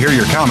love to hear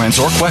your comments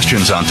or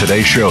questions on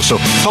today's show, so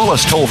call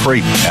us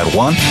toll-free at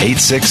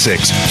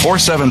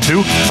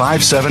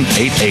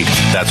 1-866-472-5788.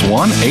 That's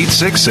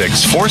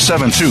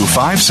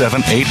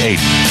 1-866-472-5788.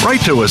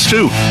 Write to us,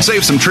 too.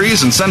 Save some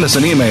trees and send us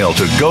an email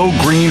to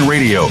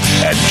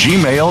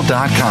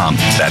gogreenradio@gmail.com.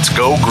 That's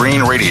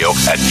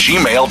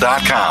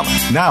gogreenradio@gmail.com.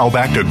 Now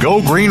back to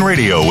Go Green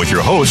Radio with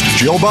your host,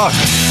 Jill Buck.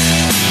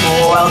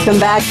 Welcome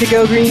back to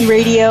Go Green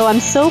Radio. I'm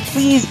so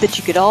pleased that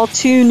you could all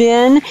tune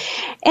in.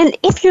 And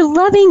if you're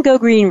loving Go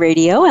Green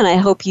Radio, and I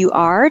hope you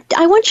are,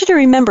 I want you to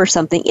remember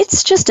something.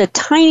 It's just a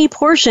tiny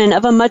portion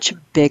of a much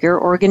bigger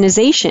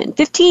organization.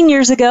 15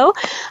 years ago,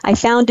 I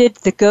founded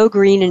the Go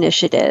Green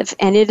Initiative,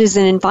 and it is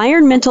an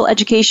environmental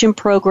education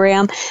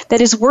program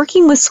that is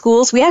working with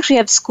schools. We actually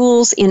have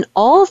schools in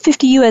all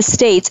 50 U.S.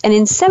 states and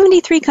in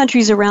 73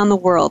 countries around the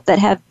world that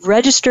have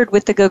registered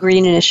with the Go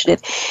Green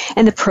Initiative.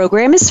 And the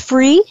program is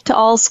free to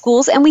all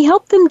schools, and we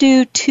help them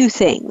do two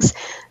things.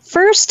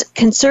 First,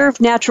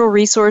 conserve natural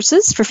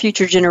resources for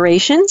future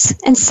generations.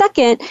 And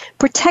second,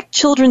 protect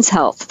children's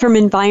health from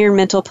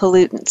environmental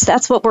pollutants.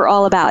 That's what we're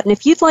all about. And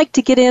if you'd like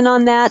to get in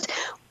on that,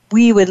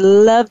 we would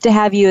love to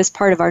have you as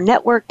part of our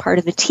network, part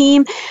of the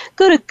team.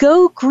 Go to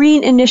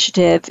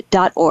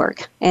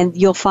gogreeninitiative.org, and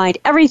you'll find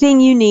everything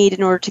you need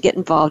in order to get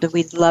involved, and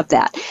we'd love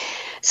that.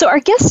 So our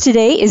guest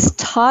today is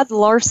Todd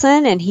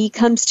Larson, and he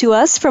comes to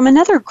us from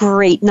another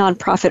great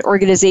nonprofit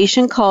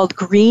organization called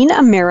Green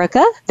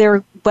America.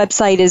 Their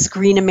website is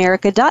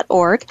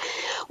greenamerica.org.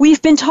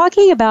 We've been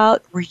talking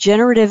about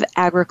regenerative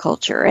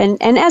agriculture, and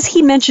as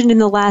he mentioned in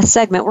the last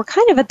segment, we're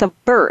kind of at the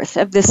birth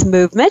of this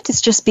movement. It's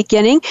just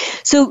beginning.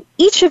 So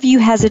each of you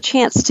has a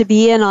chance to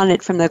be in on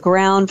it from the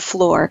ground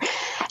floor.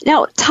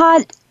 Now,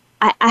 Todd,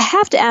 I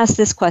have to ask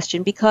this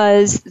question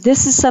because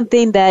this is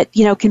something that,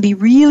 can be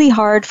really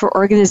hard for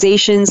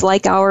organizations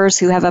like ours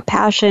who have a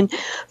passion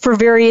for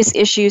various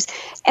issues.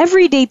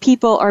 Everyday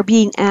people are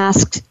being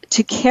asked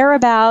to care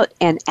about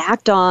and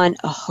act on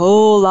a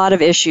whole lot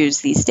of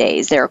issues these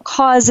days. There are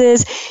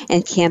causes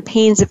and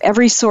campaigns of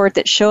every sort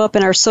that show up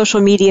in our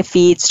social media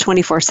feeds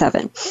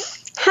 24/7.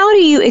 How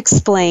do you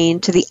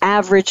explain to the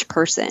average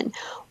person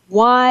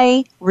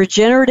why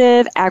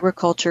regenerative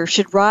agriculture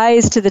should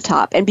rise to the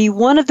top and be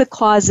one of the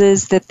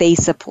causes that they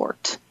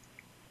support?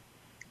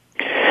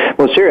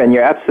 Well, sure, and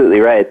you're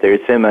absolutely right.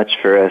 There's so much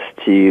for us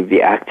to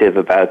be active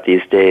about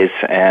these days,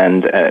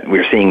 and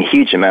we're seeing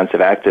huge amounts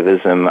of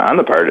activism on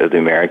the part of the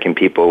American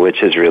people,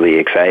 which is really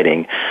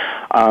exciting.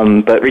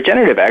 But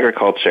regenerative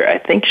agriculture, I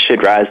think,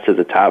 should rise to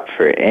the top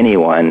for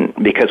anyone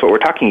because what we're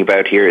talking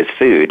about here is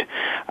food.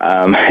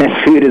 And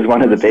food is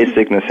one of the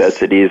basic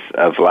necessities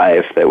of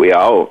life that we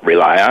all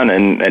rely on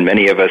and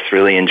many of us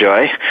really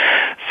enjoy.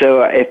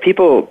 So if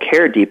people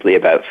care deeply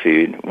about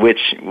food,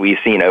 which we've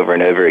seen over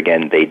and over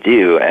again they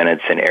do, and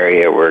it's an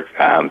area where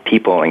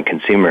people and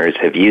consumers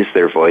have used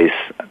their voice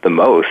the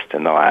most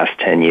in the last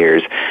 10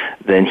 years,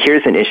 then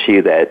here's an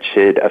issue that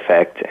should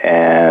affect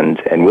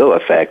and will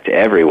affect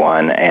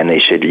everyone, and they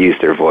should use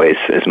their voice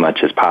as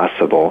much as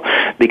possible.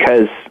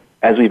 Because,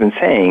 as we've been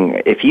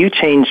saying, if you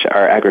change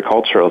our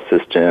agricultural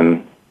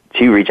system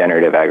to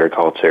regenerative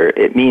agriculture,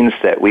 it means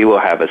that we will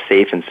have a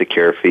safe and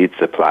secure food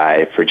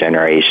supply for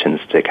generations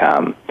to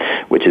come,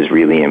 which is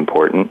really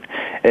important.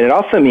 And it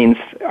also means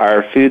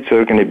our foods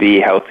are going to be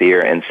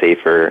healthier and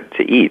safer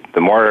to eat.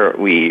 The more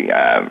we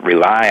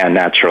rely on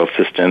natural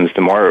systems,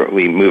 the more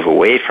we move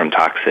away from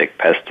toxic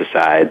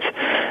pesticides,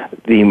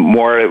 the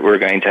more we're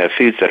going to have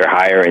foods that are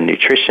higher in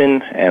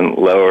nutrition and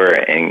lower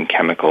in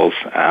chemicals,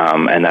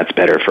 and that's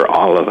better for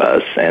all of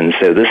us. And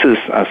so this is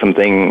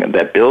something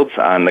that builds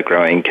on the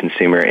growing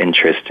consumer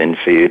interest in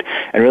food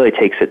and really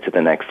takes it to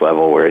the next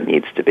level where it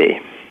needs to be.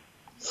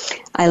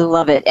 I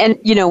love it. And,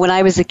 when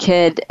I was a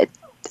kid,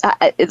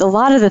 a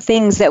lot of the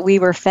things that we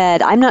were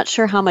fed, I'm not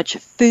sure how much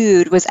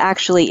food was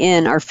actually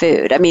in our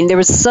food. I mean, there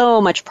was so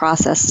much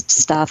processed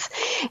stuff,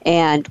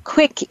 and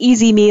quick,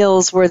 easy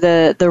meals were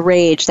the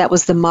rage. That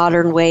was the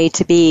modern way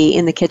to be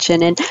in the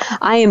kitchen. And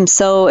I am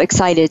so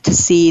excited to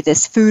see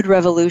this food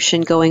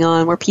revolution going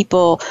on where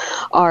people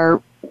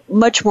are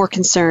much more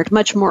concerned,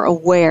 much more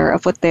aware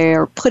of what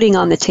they're putting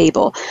on the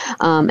table,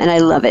 and I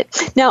love it.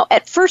 Now,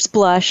 at first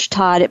blush,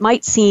 Todd, it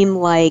might seem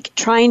like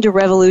trying to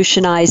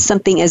revolutionize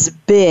something as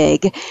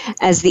big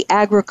as the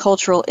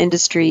agricultural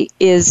industry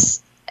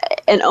is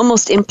an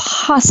almost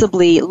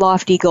impossibly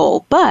lofty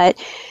goal, but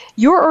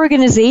your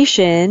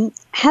organization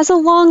has a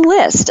long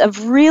list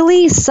of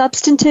really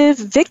substantive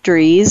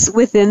victories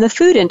within the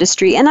food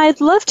industry, and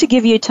I'd love to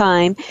give you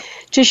time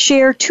to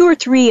share 2 or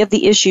 3 of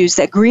the issues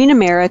that Green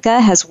America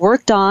has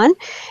worked on,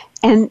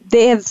 and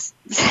they have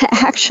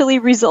actually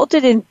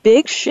resulted in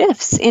big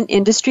shifts in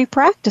industry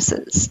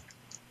practices.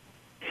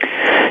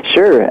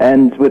 Sure,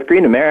 and with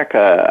Green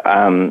America,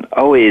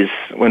 always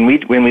when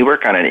we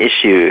work on an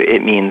issue,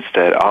 it means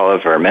that all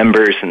of our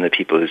members and the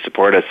people who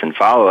support us and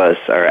follow us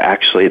are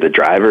actually the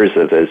drivers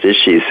of those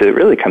issues. So it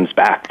really comes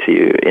back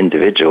to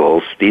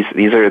individuals. These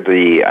are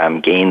the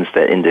gains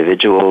that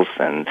individuals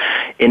and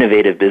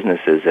innovative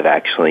businesses have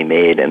actually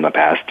made in the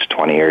past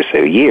 20 or so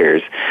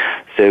years.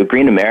 So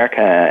Green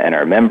America and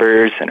our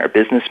members and our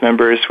business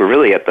members were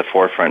really at the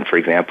forefront, for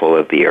example,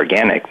 of the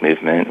organic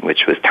movement,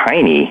 which was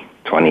tiny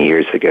 20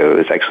 years ago. It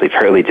was actually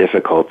fairly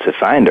difficult to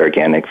find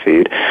organic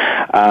food.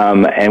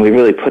 And we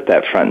really put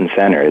that front and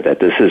center, that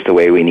this is the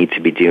way we need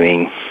to be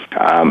doing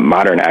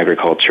modern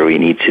agriculture. We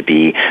need to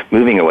be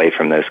moving away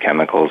from those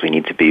chemicals. We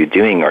need to be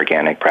doing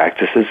organic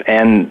practices.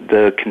 And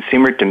the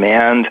consumer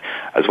demand,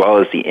 as well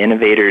as the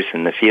innovators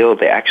in the field,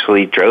 they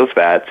actually drove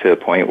that to a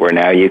point where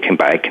now you can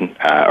buy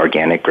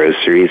organic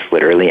groceries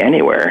literally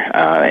anywhere.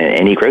 In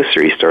any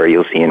grocery store,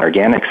 you'll see an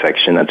organic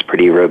section that's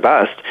pretty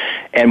robust.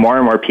 And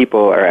more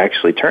people are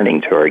actually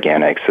turning to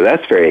organic. So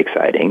that's very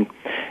exciting.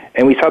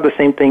 And we saw the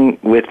same thing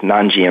with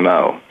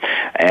non-GMO.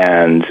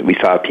 And we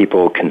saw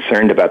people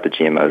concerned about the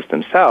GMOs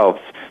themselves.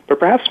 But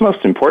perhaps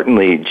most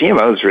importantly,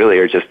 GMOs really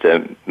are just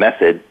a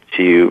method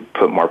to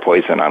put more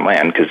poison on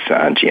land, because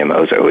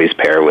GMOs always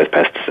pair with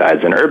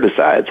pesticides and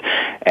herbicides.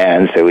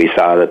 And so we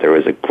saw that there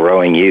was a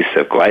growing use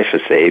of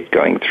glyphosate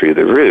going through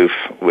the roof,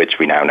 which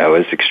we now know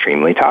is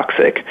extremely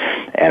toxic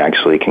and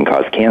actually can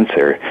cause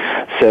cancer.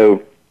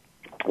 So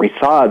we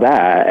saw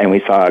that, and we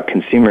saw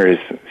consumers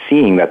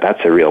seeing that that's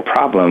a real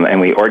problem,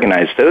 and we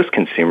organized those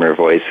consumer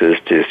voices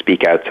to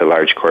speak out to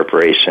large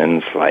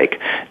corporations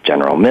like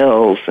General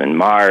Mills and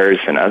Mars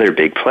and other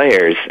big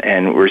players,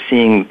 and we're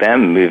seeing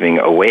them moving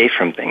away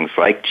from things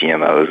like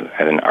GMOs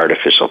and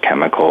artificial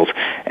chemicals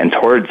and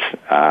towards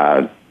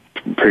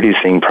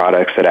producing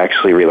products that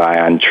actually rely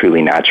on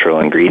truly natural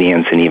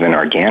ingredients and even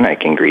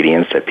organic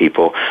ingredients that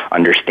people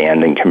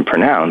understand and can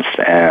pronounce.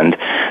 And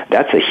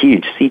that's a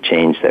huge sea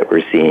change that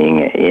we're seeing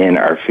in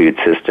our food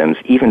systems,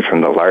 even from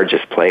the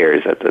largest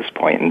players at this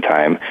point in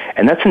time.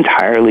 And that's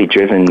entirely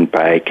driven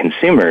by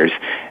consumers.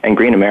 And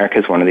Green America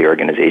is one of the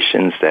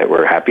organizations that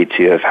we're happy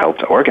to have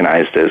helped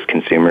organize those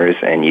consumers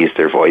and use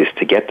their voice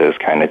to get those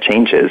kind of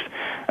changes.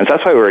 And so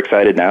that's why we're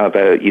excited now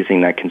about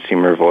using that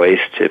consumer voice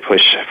to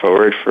push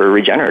forward for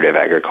regenerative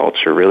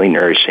agriculture, really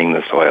nourishing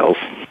the soils.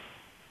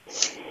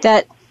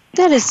 That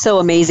is so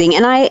amazing.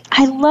 And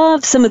I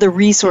love some of the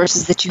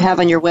resources that you have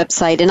on your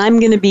website, and I'm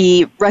going to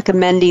be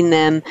recommending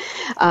them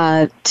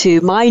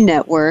to my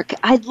network.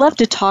 I'd love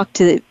to talk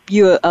to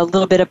you a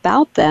little bit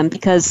about them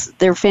because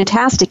they're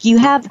fantastic. You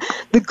have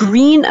the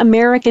Green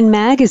American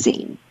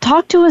magazine.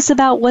 Talk to us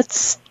about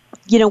what's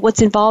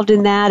involved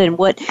in that and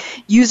what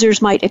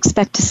users might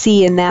expect to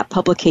see in that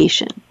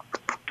publication.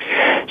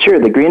 Sure.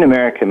 The Green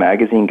America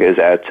magazine goes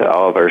out to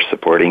all of our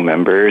supporting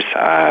members.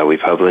 We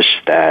publish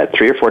that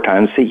 3 or 4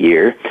 times a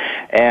year.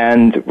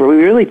 And what we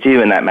really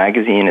do in that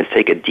magazine is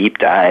take a deep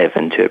dive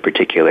into a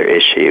particular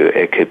issue.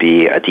 It could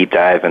be a deep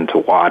dive into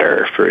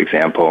water, for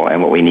example,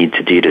 and what we need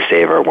to do to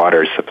save our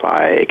water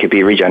supply. It could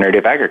be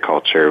regenerative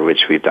agriculture,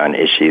 which we've done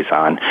issues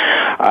on.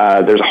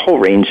 There's a whole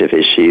range of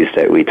issues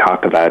that we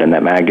talk about in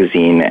that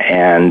magazine,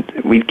 and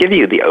we give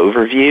you the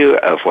overview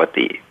of what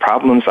the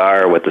problems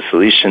are, what the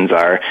solutions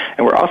are,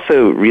 and we're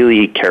also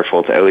really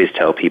careful to always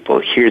tell people,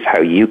 here's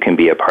how you can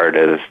be a part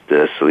of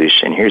the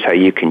solution. Here's how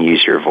you can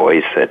use your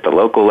voice at the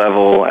local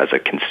level as a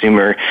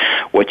consumer,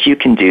 what you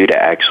can do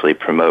to actually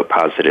promote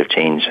positive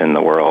change in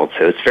the world.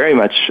 So it's very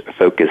much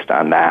focused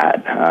on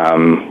that,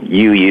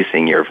 you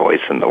using your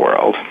voice in the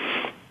world.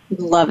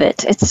 Love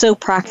it. It's so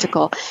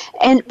practical.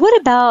 And what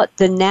about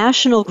the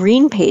National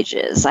Green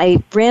Pages?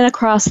 I ran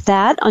across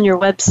that on your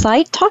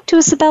website. Talk to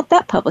us about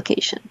that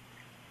publication.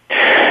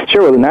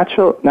 Sure. Well,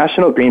 the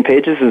National Green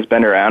Pages has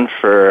been around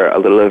for a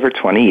little over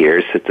 20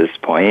 years at this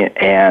point,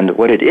 and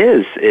what it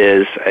is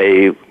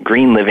a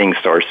green living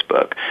source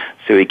book.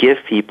 So we give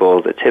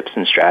people the tips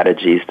and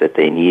strategies that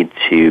they need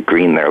to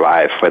green their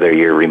life, whether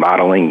you're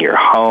remodeling your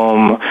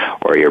home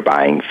or you're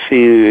buying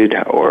food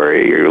or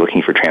you're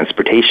looking for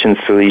transportation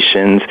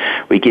solutions.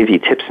 We give you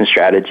tips and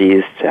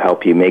strategies to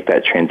help you make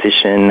that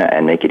transition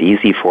and make it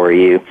easy for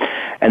you.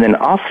 And then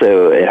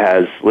also it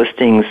has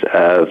listings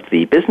of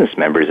the business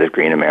members of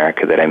Green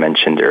America that I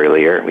mentioned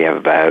earlier. We have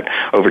about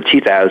over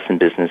 2,000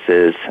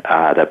 businesses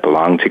that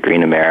belong to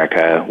Green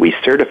America. We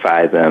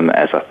certify them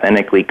as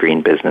authentically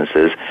green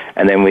businesses,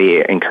 and then we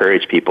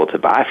encourage people to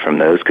buy from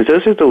those because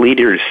those are the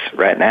leaders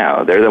right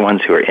now. They're the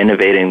ones who are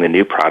innovating the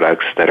new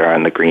products that are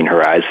on the green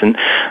horizon.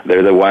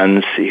 They're the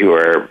ones who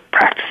are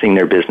practicing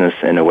their business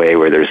in a way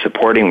where they're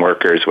supporting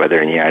workers,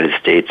 whether in the United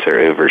States or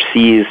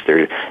overseas.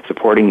 They're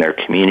supporting their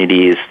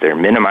communities. They're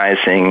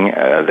minimizing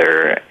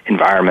their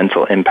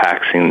environmental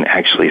impacts and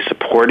actually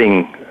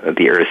supporting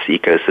the Earth's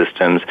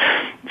ecosystems.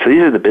 So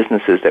these are the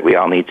businesses that we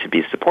all need to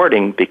be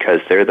supporting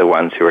because they're the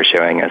ones who are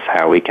showing us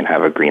how we can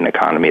have a green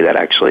economy that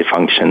actually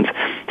functions.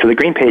 So the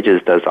Green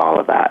Pages does all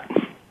of that.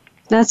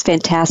 That's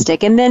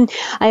fantastic. And then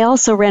I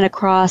also ran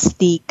across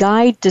the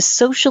Guide to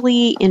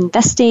Socially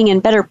Investing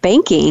and Better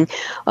Banking.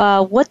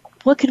 What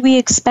what could we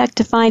expect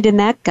to find in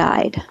that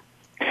guide?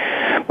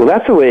 Well,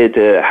 that's a way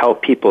to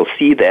help people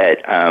see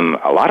that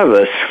a lot of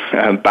us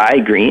buy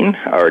green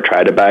or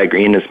try to buy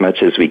green as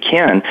much as we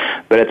can,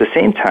 but at the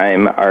same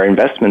time, our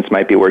investments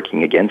might be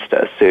working against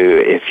us. So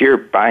if you're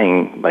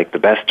buying like the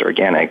best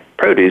organic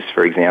produce,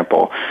 for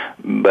example,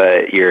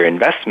 but your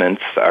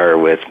investments are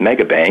with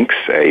mega banks,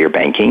 you're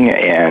banking,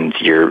 and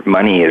your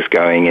money is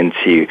going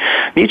into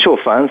mutual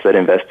funds that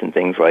invest in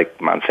things like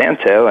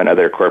Monsanto and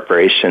other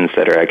corporations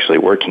that are actually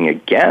working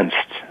against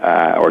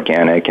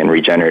organic and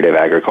regenerative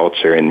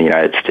agriculture in the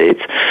United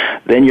States,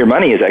 then your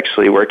money is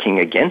actually working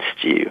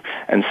against you.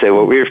 And so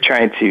what we're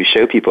trying to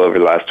show people over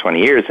the last 20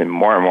 years, and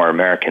more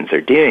Americans are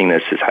doing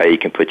this, is how you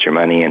can put your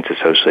money into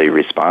socially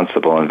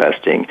responsible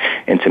investing,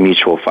 into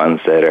mutual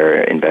funds that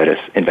are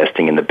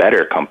investing in the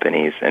better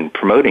companies and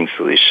promoting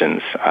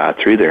solutions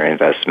through their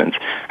investments,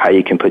 how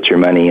you can put your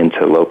money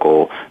into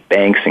local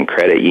banks and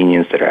credit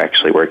unions that are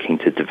actually working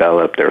to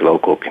develop their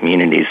local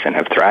communities and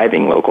have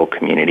thriving local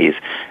communities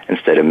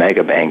instead of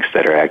mega banks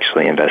that are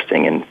actually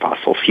investing in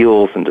fossil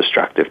fuels and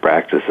destructive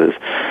practices.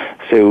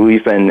 So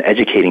we've been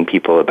educating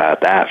people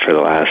about that for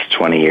the last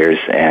 20 years,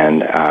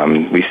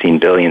 and we've seen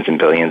billions and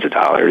billions of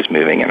dollars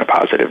moving in a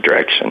positive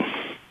direction.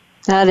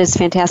 That is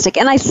fantastic.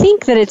 And I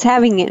think that it's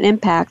having an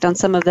impact on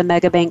some of the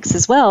mega banks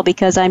as well,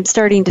 because I'm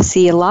starting to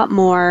see a lot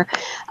more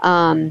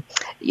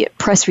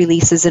press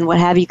releases and what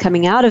have you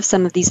coming out of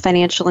some of these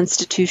financial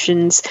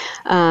institutions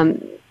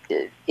in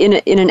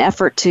an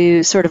effort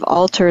to sort of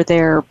alter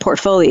their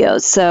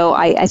portfolios. So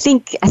I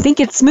think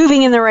it's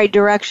moving in the right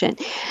direction.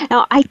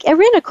 Now, I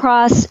ran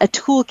across a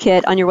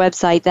toolkit on your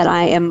website that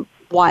I am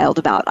wild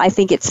about. I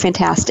think it's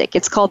fantastic.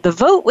 It's called the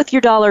Vote with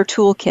Your Dollar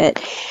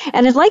Toolkit.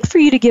 And I'd like for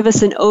you to give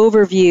us an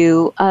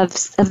overview of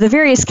the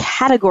various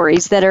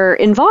categories that are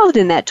involved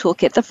in that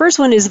toolkit. The first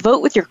one is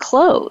Vote with Your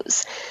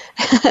Clothes.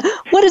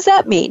 What does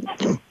that mean?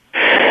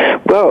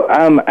 Well,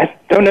 I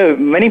don't know.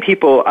 Many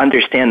people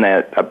understand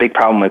that a big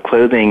problem with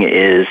clothing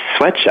is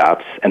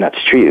sweatshops, and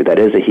that's true. That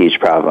is a huge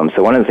problem.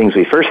 So one of the things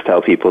we first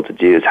tell people to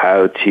do is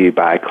how to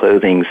buy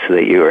clothing so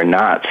that you are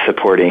not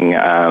supporting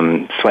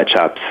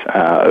sweatshops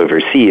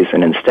overseas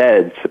and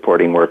instead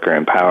supporting worker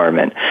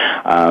empowerment.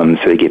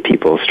 So we give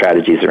people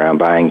strategies around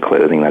buying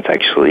clothing that's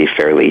actually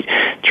fairly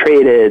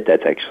traded,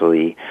 that's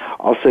actually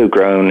also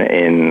grown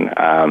in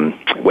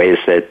ways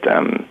that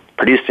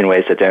produced in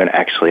ways that don't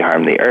actually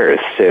harm the earth.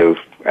 So,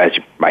 as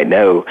you might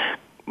know,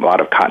 a lot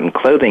of cotton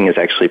clothing is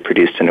actually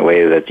produced in a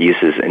way that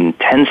uses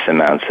intense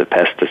amounts of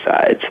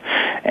pesticides.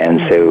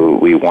 And so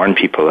we warn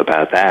people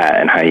about that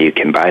and how you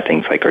can buy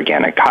things like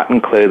organic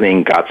cotton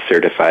clothing,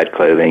 GOTS-certified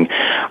clothing,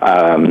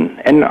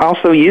 and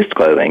also used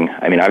clothing.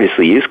 I mean,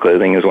 obviously, used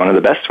clothing is one of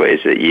the best ways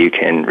that you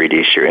can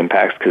reduce your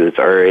impacts because it's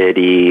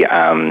already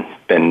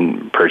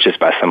been purchased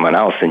by someone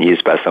else and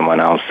used by someone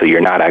else, so you're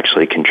not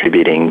actually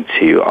contributing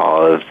to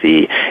all of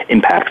the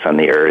impacts on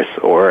the earth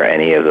or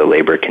any of the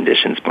labor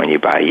conditions when you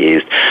buy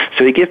used.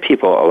 So we give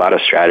people a lot of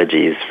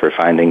strategies for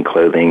finding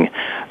clothing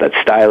that's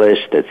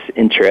stylish, that's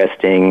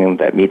interesting,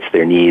 that meets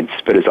their needs,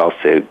 but is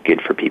also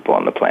good for people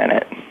on the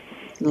planet.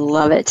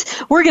 Love it.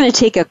 We're going to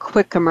take a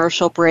quick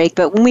commercial break,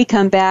 but when we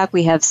come back,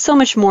 we have so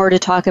much more to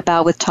talk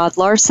about with Todd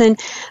Larson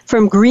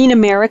from Green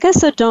America,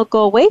 so don't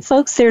go away,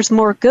 folks. There's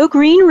more Go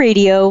Green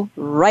Radio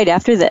right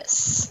after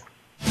this.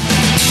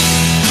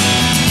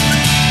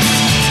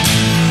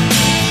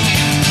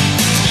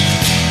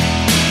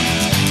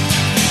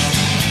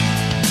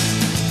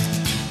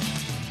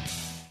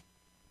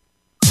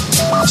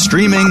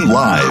 Streaming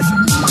live,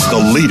 the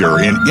leader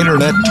in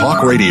Internet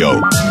Talk Radio,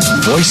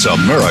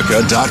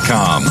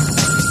 VoiceAmerica.com.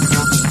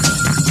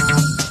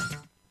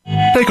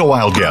 Take a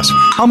wild guess.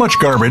 How much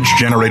garbage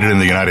generated in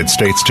the United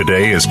States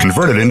today is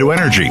converted into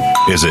energy?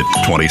 Is it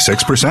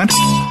 26%,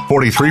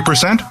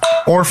 43%,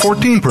 or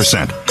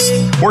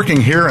 14%?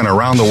 Working here and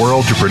around the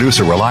world to produce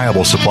a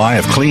reliable supply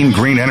of clean,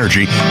 green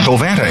energy,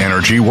 Covanta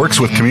Energy works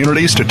with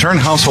communities to turn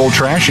household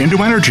trash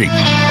into energy.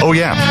 Oh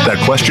yeah,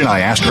 that question I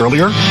asked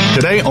earlier?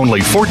 Today, only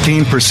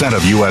 14%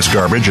 of U.S.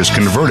 garbage is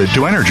converted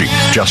to energy.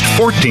 Just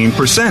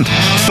 14%.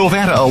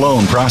 Covanta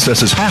alone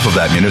processes half of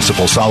that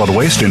municipal solid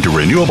waste into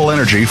renewable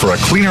energy for a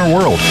cleaner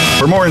world.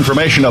 For more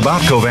information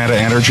about Covanta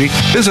Energy,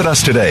 visit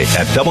us today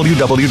at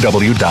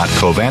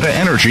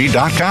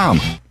www.covantaenergy.com.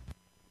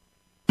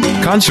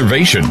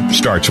 Conservation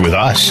starts with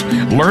us.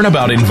 Learn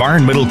about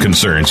environmental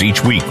concerns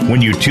each week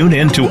when you tune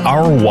in to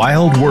Our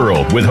Wild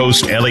World with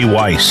host Ellie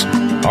Weiss.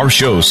 Our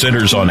show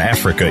centers on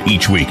Africa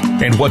each week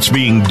and what's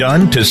being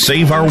done to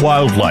save our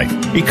wildlife,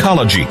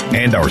 ecology,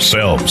 and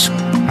ourselves.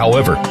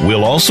 However,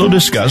 we'll also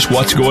discuss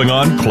what's going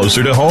on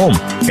closer to home.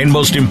 And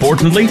most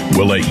importantly,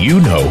 we'll let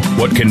you know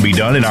what can be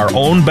done in our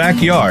own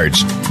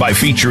backyards by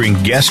featuring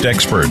guest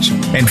experts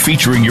and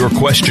featuring your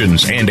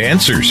questions and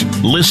answers.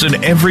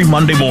 Listen every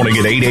Monday morning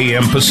at 8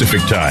 a.m.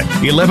 Pacific Time,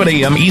 11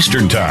 a.m.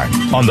 Eastern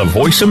Time on the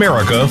Voice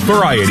America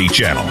Variety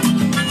Channel.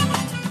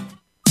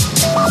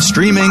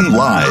 Streaming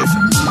live,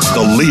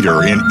 the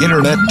leader in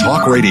Internet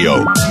Talk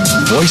Radio,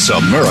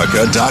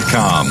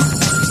 VoiceAmerica.com.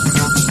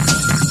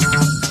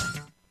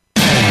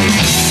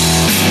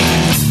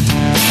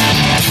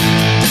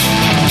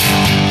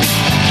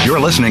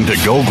 listening to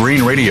Go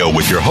Green Radio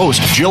with your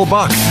host, Jill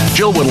Buck.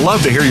 Jill would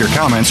love to hear your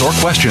comments or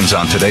questions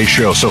on today's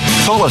show, so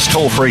call us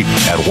toll-free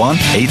at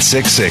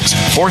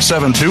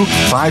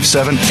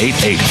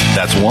 1-866-472-5788.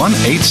 That's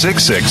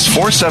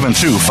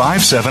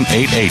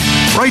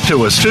 1-866-472-5788. Write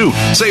to us, too.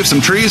 Save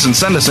some trees and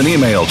send us an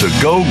email to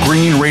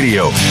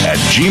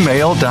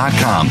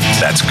gogreenradio@gmail.com.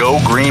 That's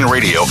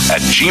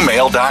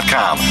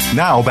gogreenradio@gmail.com.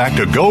 Now back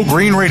to Go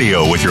Green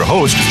Radio with your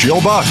host,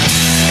 Jill Buck.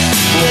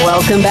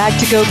 Welcome back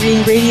to Go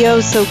Green Radio.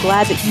 So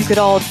glad that you could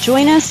all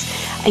join us.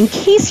 In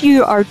case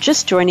you are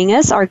just joining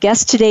us, our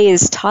guest today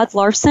is Todd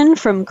Larson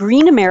from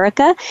Green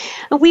America.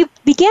 We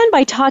began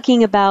by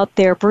talking about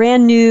their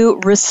brand new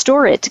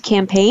Restore It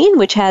campaign,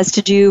 which has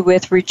to do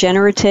with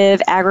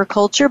regenerative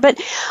agriculture.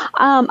 But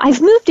I've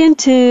moved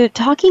into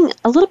talking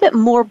a little bit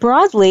more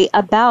broadly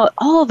about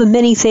all the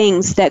many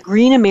things that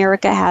Green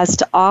America has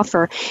to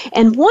offer.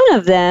 And one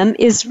of them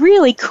is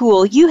really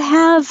cool. You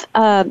have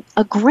a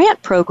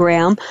grant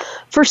program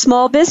for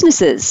small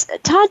businesses.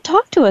 Todd,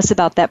 talk to us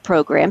about that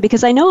program,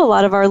 because I know a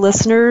lot of our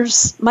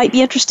listeners might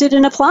be interested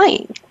in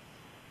applying.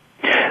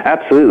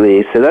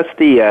 Absolutely. So that's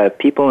the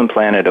People and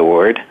Planet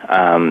Award.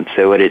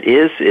 So what it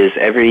is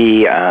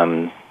every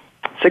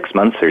 6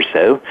 months or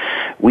so,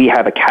 we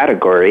have a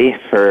category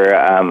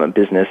for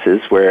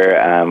businesses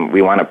where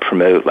we want to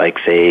promote, like,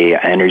 say,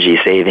 energy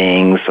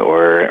savings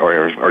or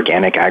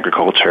organic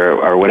agriculture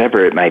or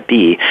whatever it might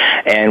be.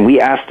 And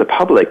we ask the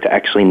public to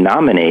actually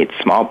nominate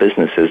small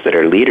businesses that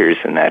are leaders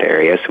in that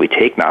area. So we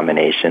take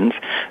nominations.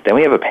 Then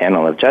we have a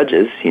panel of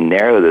judges who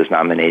narrow those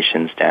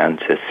nominations down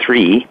to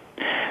 3.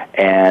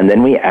 And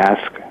then we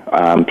ask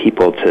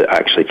people to,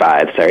 actually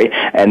 5,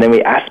 and then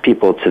we ask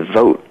people to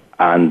vote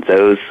on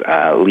those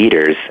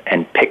leaders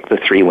and pick the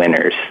 3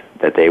 winners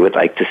that they would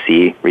like to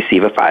see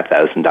receive a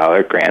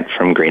 $5,000 grant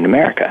from Green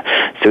America.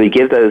 So we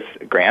give those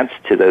grants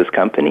to those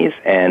companies,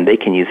 and they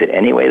can use it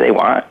any way they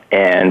want.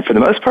 And for the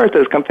most part,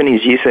 those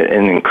companies use it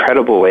in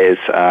incredible ways.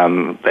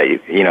 They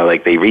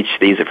reach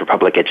these for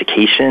public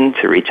education,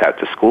 to reach out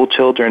to school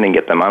children and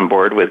get them on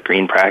board with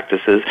green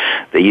practices.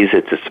 They use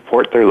it to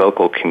support their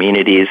local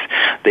communities.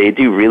 They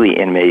do really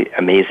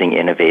amazing,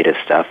 innovative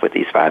stuff with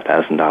these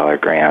 $5,000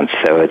 grants.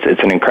 So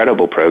it's an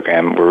incredible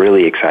program. We're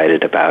really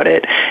excited about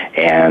it.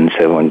 And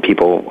so when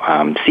people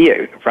see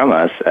it from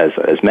us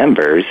as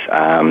members,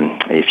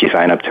 if you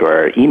sign up to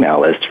our email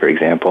list, for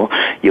example,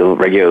 you'll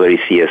regularly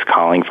see us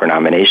calling for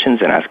nominations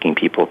and asking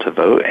people to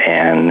vote.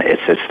 And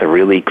it's a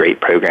really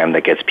great program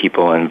that gets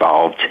people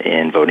involved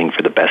in voting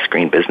for the best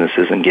green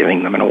businesses and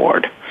giving them an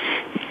award.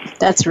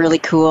 That's really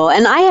cool.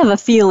 And I have a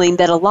feeling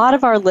that a lot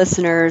of our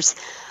listeners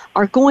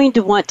are going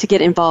to want to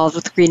get involved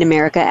with Green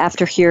America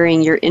after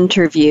hearing your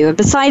interview. And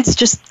besides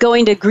just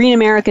going to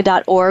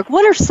greenamerica.org,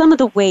 what are some of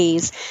the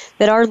ways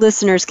that our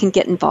listeners can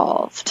get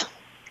involved?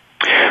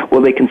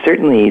 Well, they can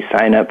certainly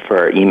sign up for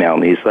our email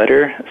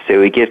newsletter.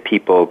 So we give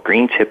people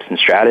green tips and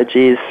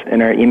strategies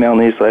in our email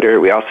newsletter.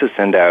 We also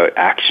send out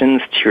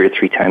actions 2 or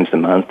 3 times a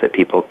month that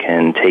people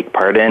can take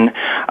part in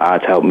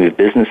to help move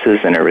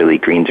businesses in a really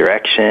green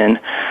direction.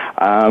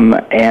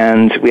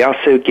 And we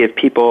also give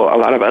people a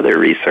lot of other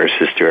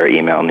resources through our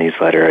email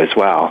newsletter as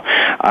well.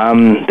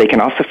 They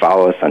can also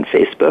follow us on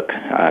Facebook.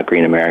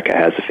 Green America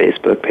has a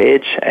Facebook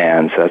page,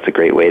 and so that's a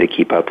great way to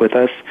keep up with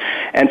us.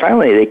 And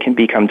finally, they can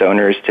become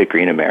donors to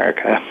Green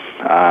America.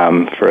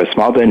 For a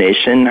small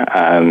donation,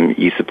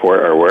 you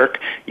support our work.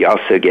 You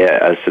also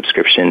get a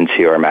subscription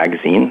to our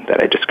magazine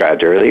that I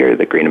described earlier,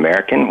 The Green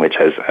American, which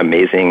has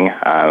amazing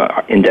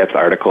in-depth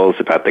articles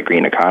about the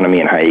green economy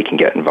and how you can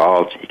get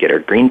involved. You get our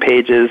green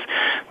pages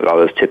with all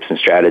those tips and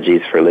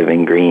strategies for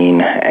living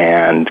green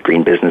and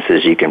green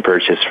businesses you can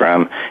purchase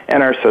from,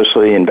 and our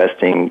socially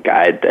investing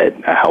guide that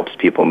helps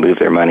people move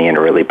their money in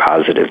a really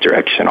positive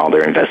direction, all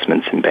their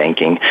investments in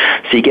banking.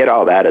 So you get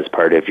all that as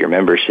part of your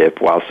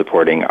membership while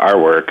supporting our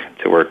work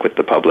to work with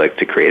the public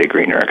to create a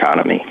greener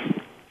economy.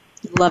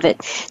 Love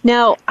it.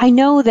 Now, I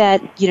know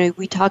that,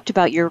 we talked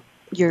about your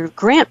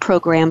grant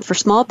program for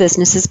small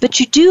businesses, but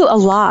you do a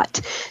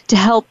lot to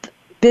help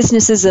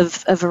businesses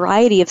of a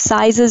variety of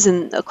sizes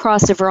and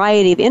across a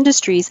variety of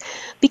industries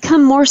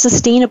become more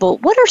sustainable.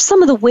 What are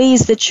some of the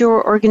ways that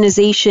your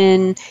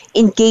organization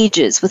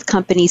engages with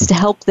companies to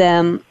help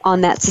them on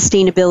that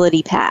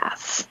sustainability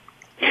path?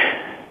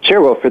 Sure.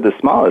 Well, for the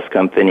smallest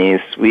companies,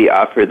 we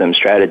offer them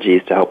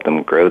strategies to help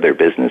them grow their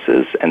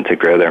businesses and to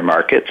grow their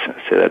markets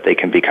so that they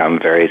can become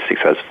very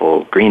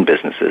successful green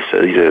businesses.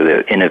 So these are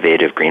the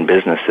innovative green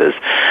businesses.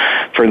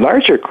 For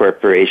larger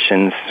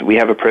corporations, we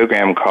have a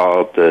program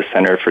called the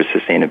Center for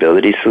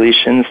Sustainability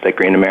Solutions that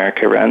Green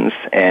America runs,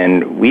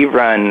 and we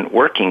run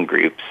working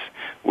groups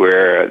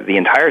where the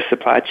entire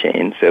supply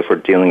chain, so if we're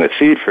dealing with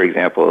food, for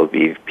example, it'll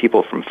be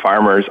people from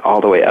farmers all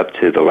the way up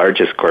to the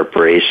largest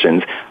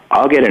corporations,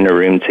 all get in a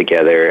room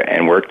together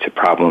and work to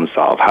problem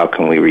solve. How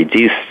can we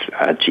reduce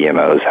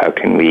GMOs? How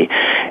can we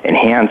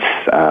enhance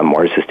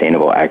more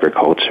sustainable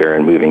agriculture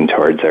and moving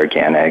towards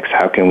organics?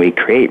 How can we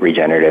create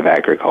regenerative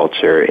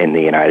agriculture in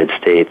the United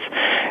States?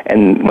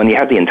 And when you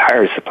have the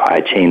entire supply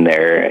chain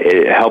there,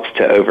 it helps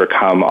to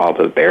overcome all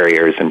the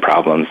barriers and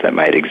problems that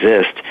might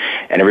exist,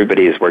 and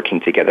everybody is working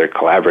together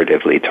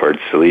collaboratively towards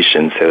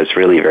solutions, so it's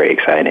really very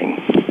exciting.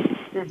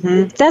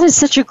 Mm-hmm. That is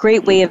such a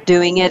great way of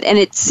doing it, and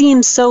it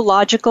seems so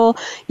logical,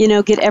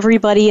 get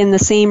everybody in the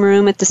same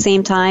room at the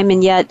same time,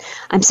 and yet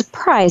I'm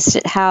surprised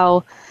at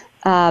how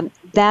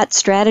that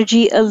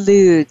strategy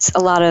eludes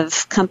a lot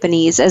of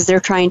companies as they're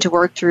trying to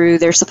work through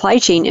their supply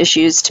chain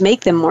issues to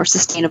make them more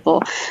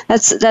sustainable.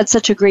 That's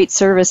such a great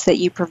service that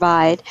you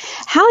provide.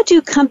 How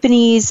do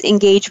companies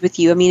engage with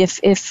you? I mean,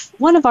 if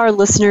one of our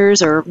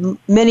listeners or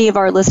many of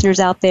our listeners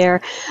out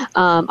there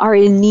are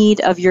in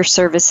need of your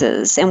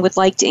services and would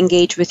like to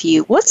engage with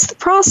you, what's the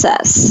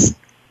process?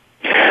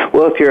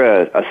 Well, if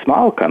you're a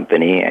small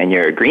company and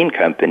you're a green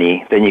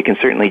company, then you can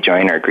certainly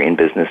join our Green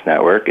Business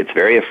Network. It's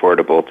very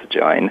affordable to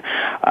join.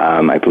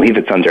 I believe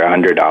it's under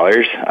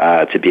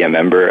 $100 to be a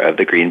member of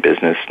the Green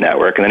Business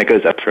Network, and then it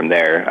goes up from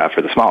there.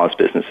 For the smallest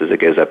businesses, it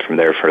goes up from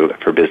there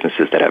for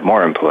businesses that have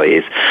more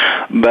employees.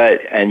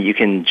 And you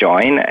can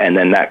join, and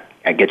then that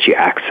gets you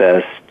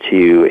access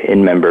to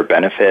in-member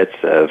benefits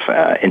of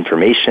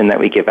information that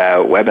we give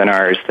out,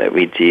 webinars that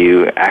we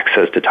do,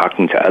 access to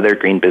talking to other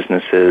green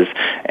businesses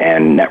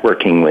and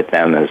networking with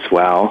them as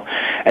well.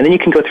 And then you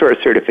can go through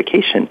our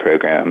certification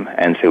program.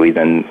 And so we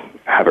then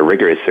have a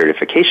rigorous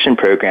certification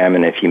program,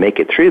 and if you make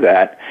it through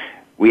that,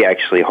 we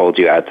actually hold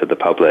you out to the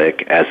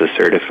public as a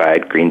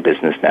certified Green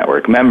Business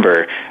Network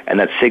member, and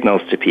that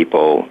signals to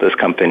people this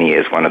company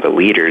is one of the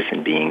leaders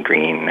in being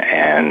green,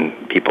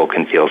 and people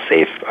can feel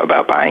safe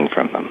about buying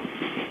from them.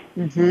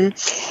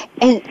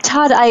 Mm-hmm. And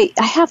Todd, I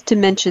have to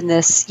mention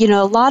this. A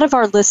lot of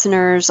our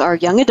listeners are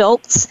young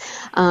adults.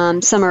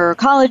 Some are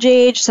college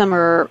age, some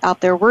are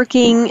out there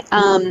working,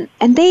 and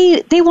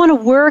they want to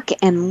work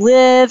and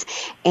live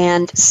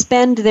and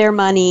spend their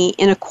money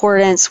in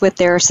accordance with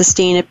their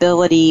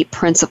sustainability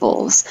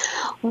principles.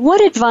 What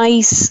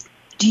advice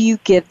do you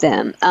give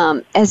them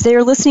as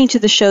they're listening to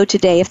the show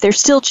today? If they're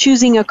still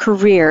choosing a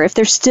career, if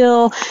they're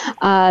still,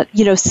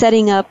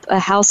 setting up a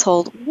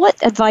household, what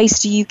advice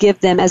do you give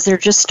them as they're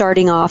just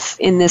starting off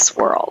in this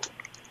world?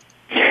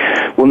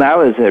 Well, now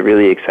is a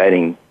really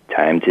exciting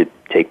time to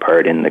take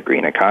part in the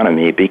green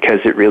economy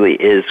because it really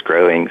is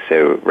growing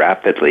so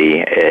rapidly.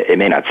 It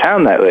may not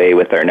sound that way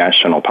with our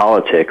national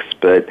politics,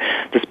 but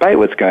despite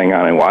what's going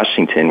on in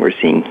Washington, we're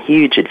seeing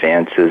huge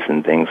advances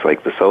in things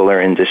like the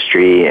solar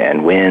industry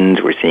and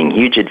wind. We're seeing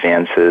huge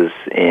advances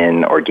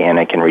in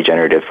organic and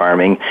regenerative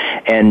farming.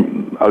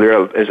 And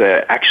there's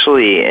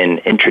actually an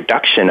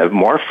introduction of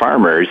more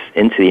farmers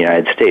into the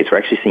United States. We're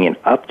actually seeing an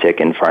uptick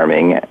in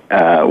farming,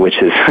 which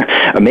is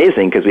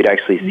amazing because we'd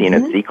actually seen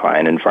a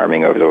decline in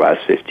farming over the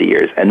last 50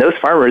 years. And those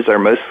farmers are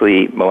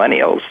mostly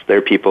millennials.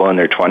 They're people in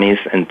their 20s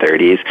and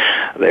 30s.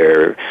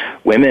 They're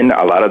women.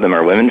 A lot of them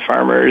are women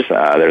farmers.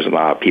 There's a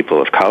lot of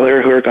people of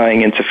color who are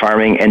going into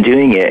farming and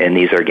doing it in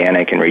these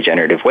organic and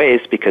regenerative ways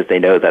because they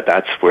know that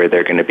that's where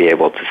they're going to be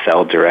able to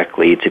sell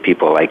directly to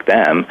people like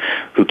them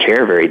who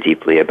care very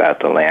deeply about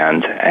the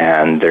land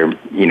and they're,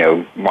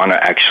 want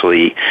to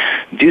actually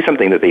do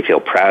something that they feel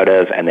proud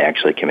of and they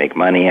actually can make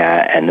money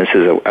at. And this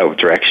is a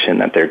direction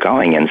that they're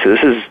going in. So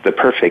this is the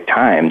perfect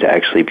time to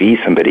actually be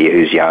somebody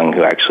who's young,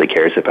 who actually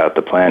cares about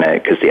the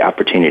planet, because the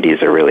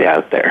opportunities are really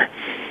out there.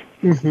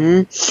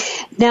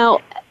 Mm-hmm. Now,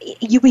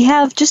 we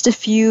have just a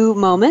few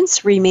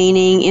moments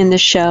remaining in the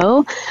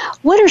show.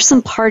 What are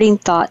some parting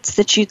thoughts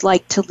that you'd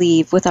like to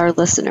leave with our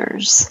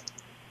listeners?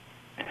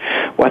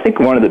 Well, I think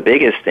one of the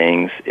biggest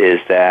things is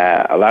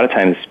that a lot of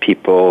times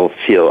people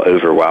feel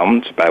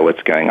overwhelmed by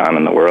what's going on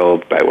in the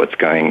world, by what's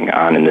going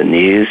on in the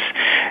news.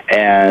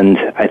 And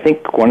I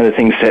think one of the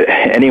things that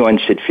anyone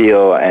should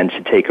feel and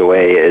should take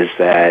away is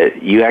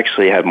that you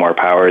actually have more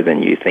power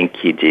than you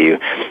think you do.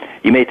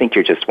 You may think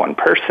you're just one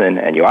person,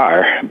 and you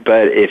are,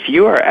 but if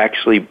you are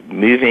actually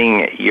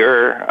moving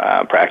your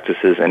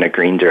practices in a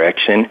green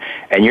direction,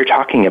 and you're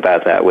talking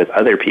about that with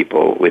other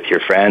people, with your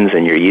friends,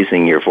 and you're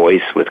using your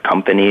voice with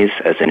companies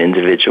as an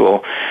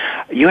individual,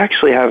 you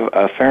actually have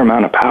a fair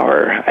amount of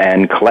power.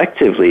 And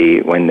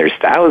collectively, when there's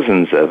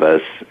thousands of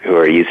us who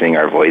are using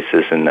our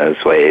voices in those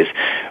ways,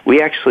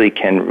 we actually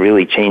can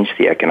really change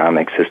the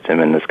economic system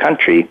in this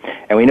country.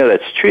 And we know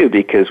that's true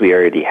because we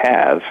already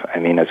have. I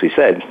mean, as we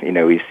said,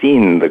 we've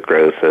seen the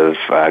growth of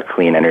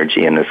clean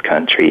energy in this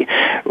country.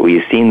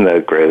 We've seen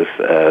the growth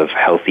of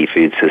healthy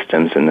food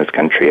systems in this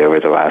country over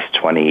the last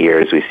 20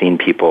 years. We've seen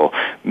people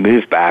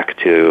move back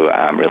to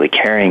really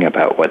caring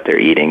about what they're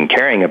eating,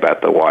 caring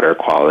about the water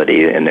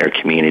quality in their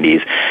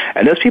communities.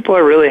 And those people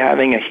are really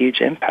having a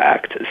huge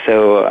impact.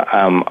 So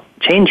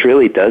change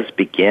really does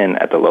begin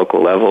at the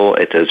local level.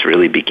 It does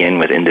really begin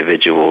with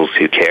individuals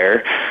who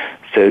care.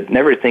 So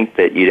never think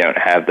that you don't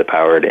have the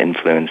power to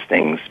influence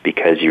things,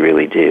 because you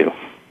really do.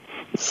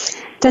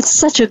 That's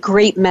such a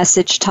great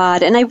message,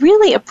 Todd, and I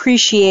really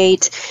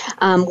appreciate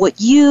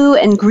what you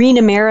and Green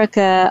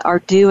America are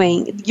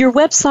doing. Your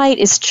website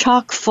is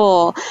chock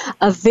full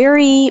of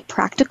very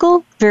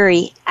practical,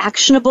 very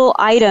actionable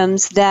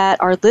items that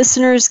our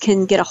listeners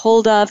can get a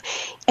hold of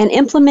and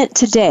implement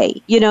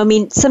today.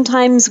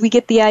 Sometimes we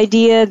get the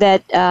idea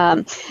that,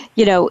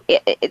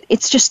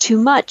 it's just too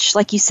much.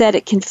 Like you said,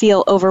 it can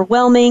feel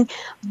overwhelming,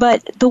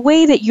 but the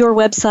way that your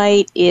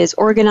website is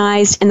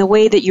organized and the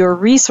way that your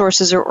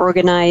resources are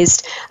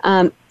organized,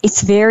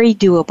 it's very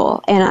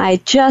doable. And I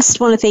just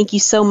want to thank you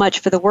so much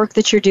for the work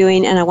that you're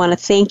doing, and I want to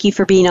thank you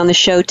for being on the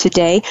show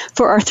today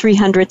for our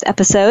 300th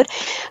episode.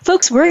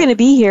 Folks, we're going to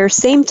be here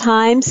same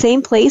time,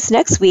 same place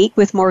next week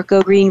with more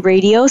Go Green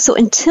Radio. So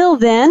until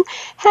then,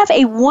 have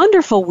a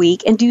wonderful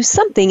week and do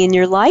something in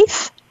your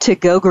life to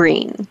go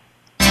green.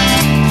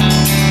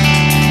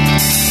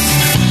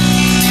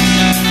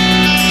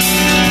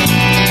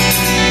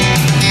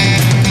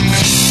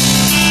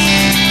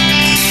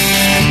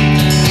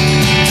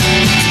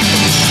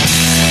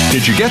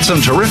 Did you get some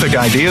terrific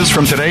ideas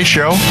from today's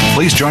show?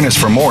 Please join us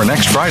for more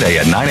next Friday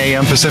at 9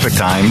 a.m. Pacific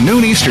Time,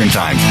 noon Eastern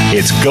Time.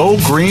 It's Go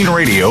Green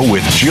Radio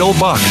with Jill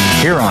Buck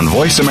here on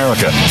Voice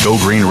America. Go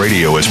Green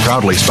Radio is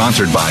proudly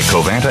sponsored by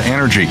Covanta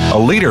Energy, a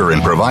leader in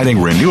providing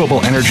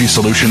renewable energy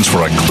solutions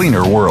for a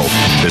cleaner world.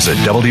 Visit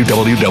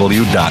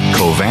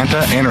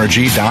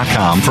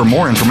www.covantaenergy.com for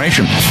more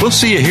information. We'll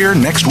see you here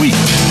next week.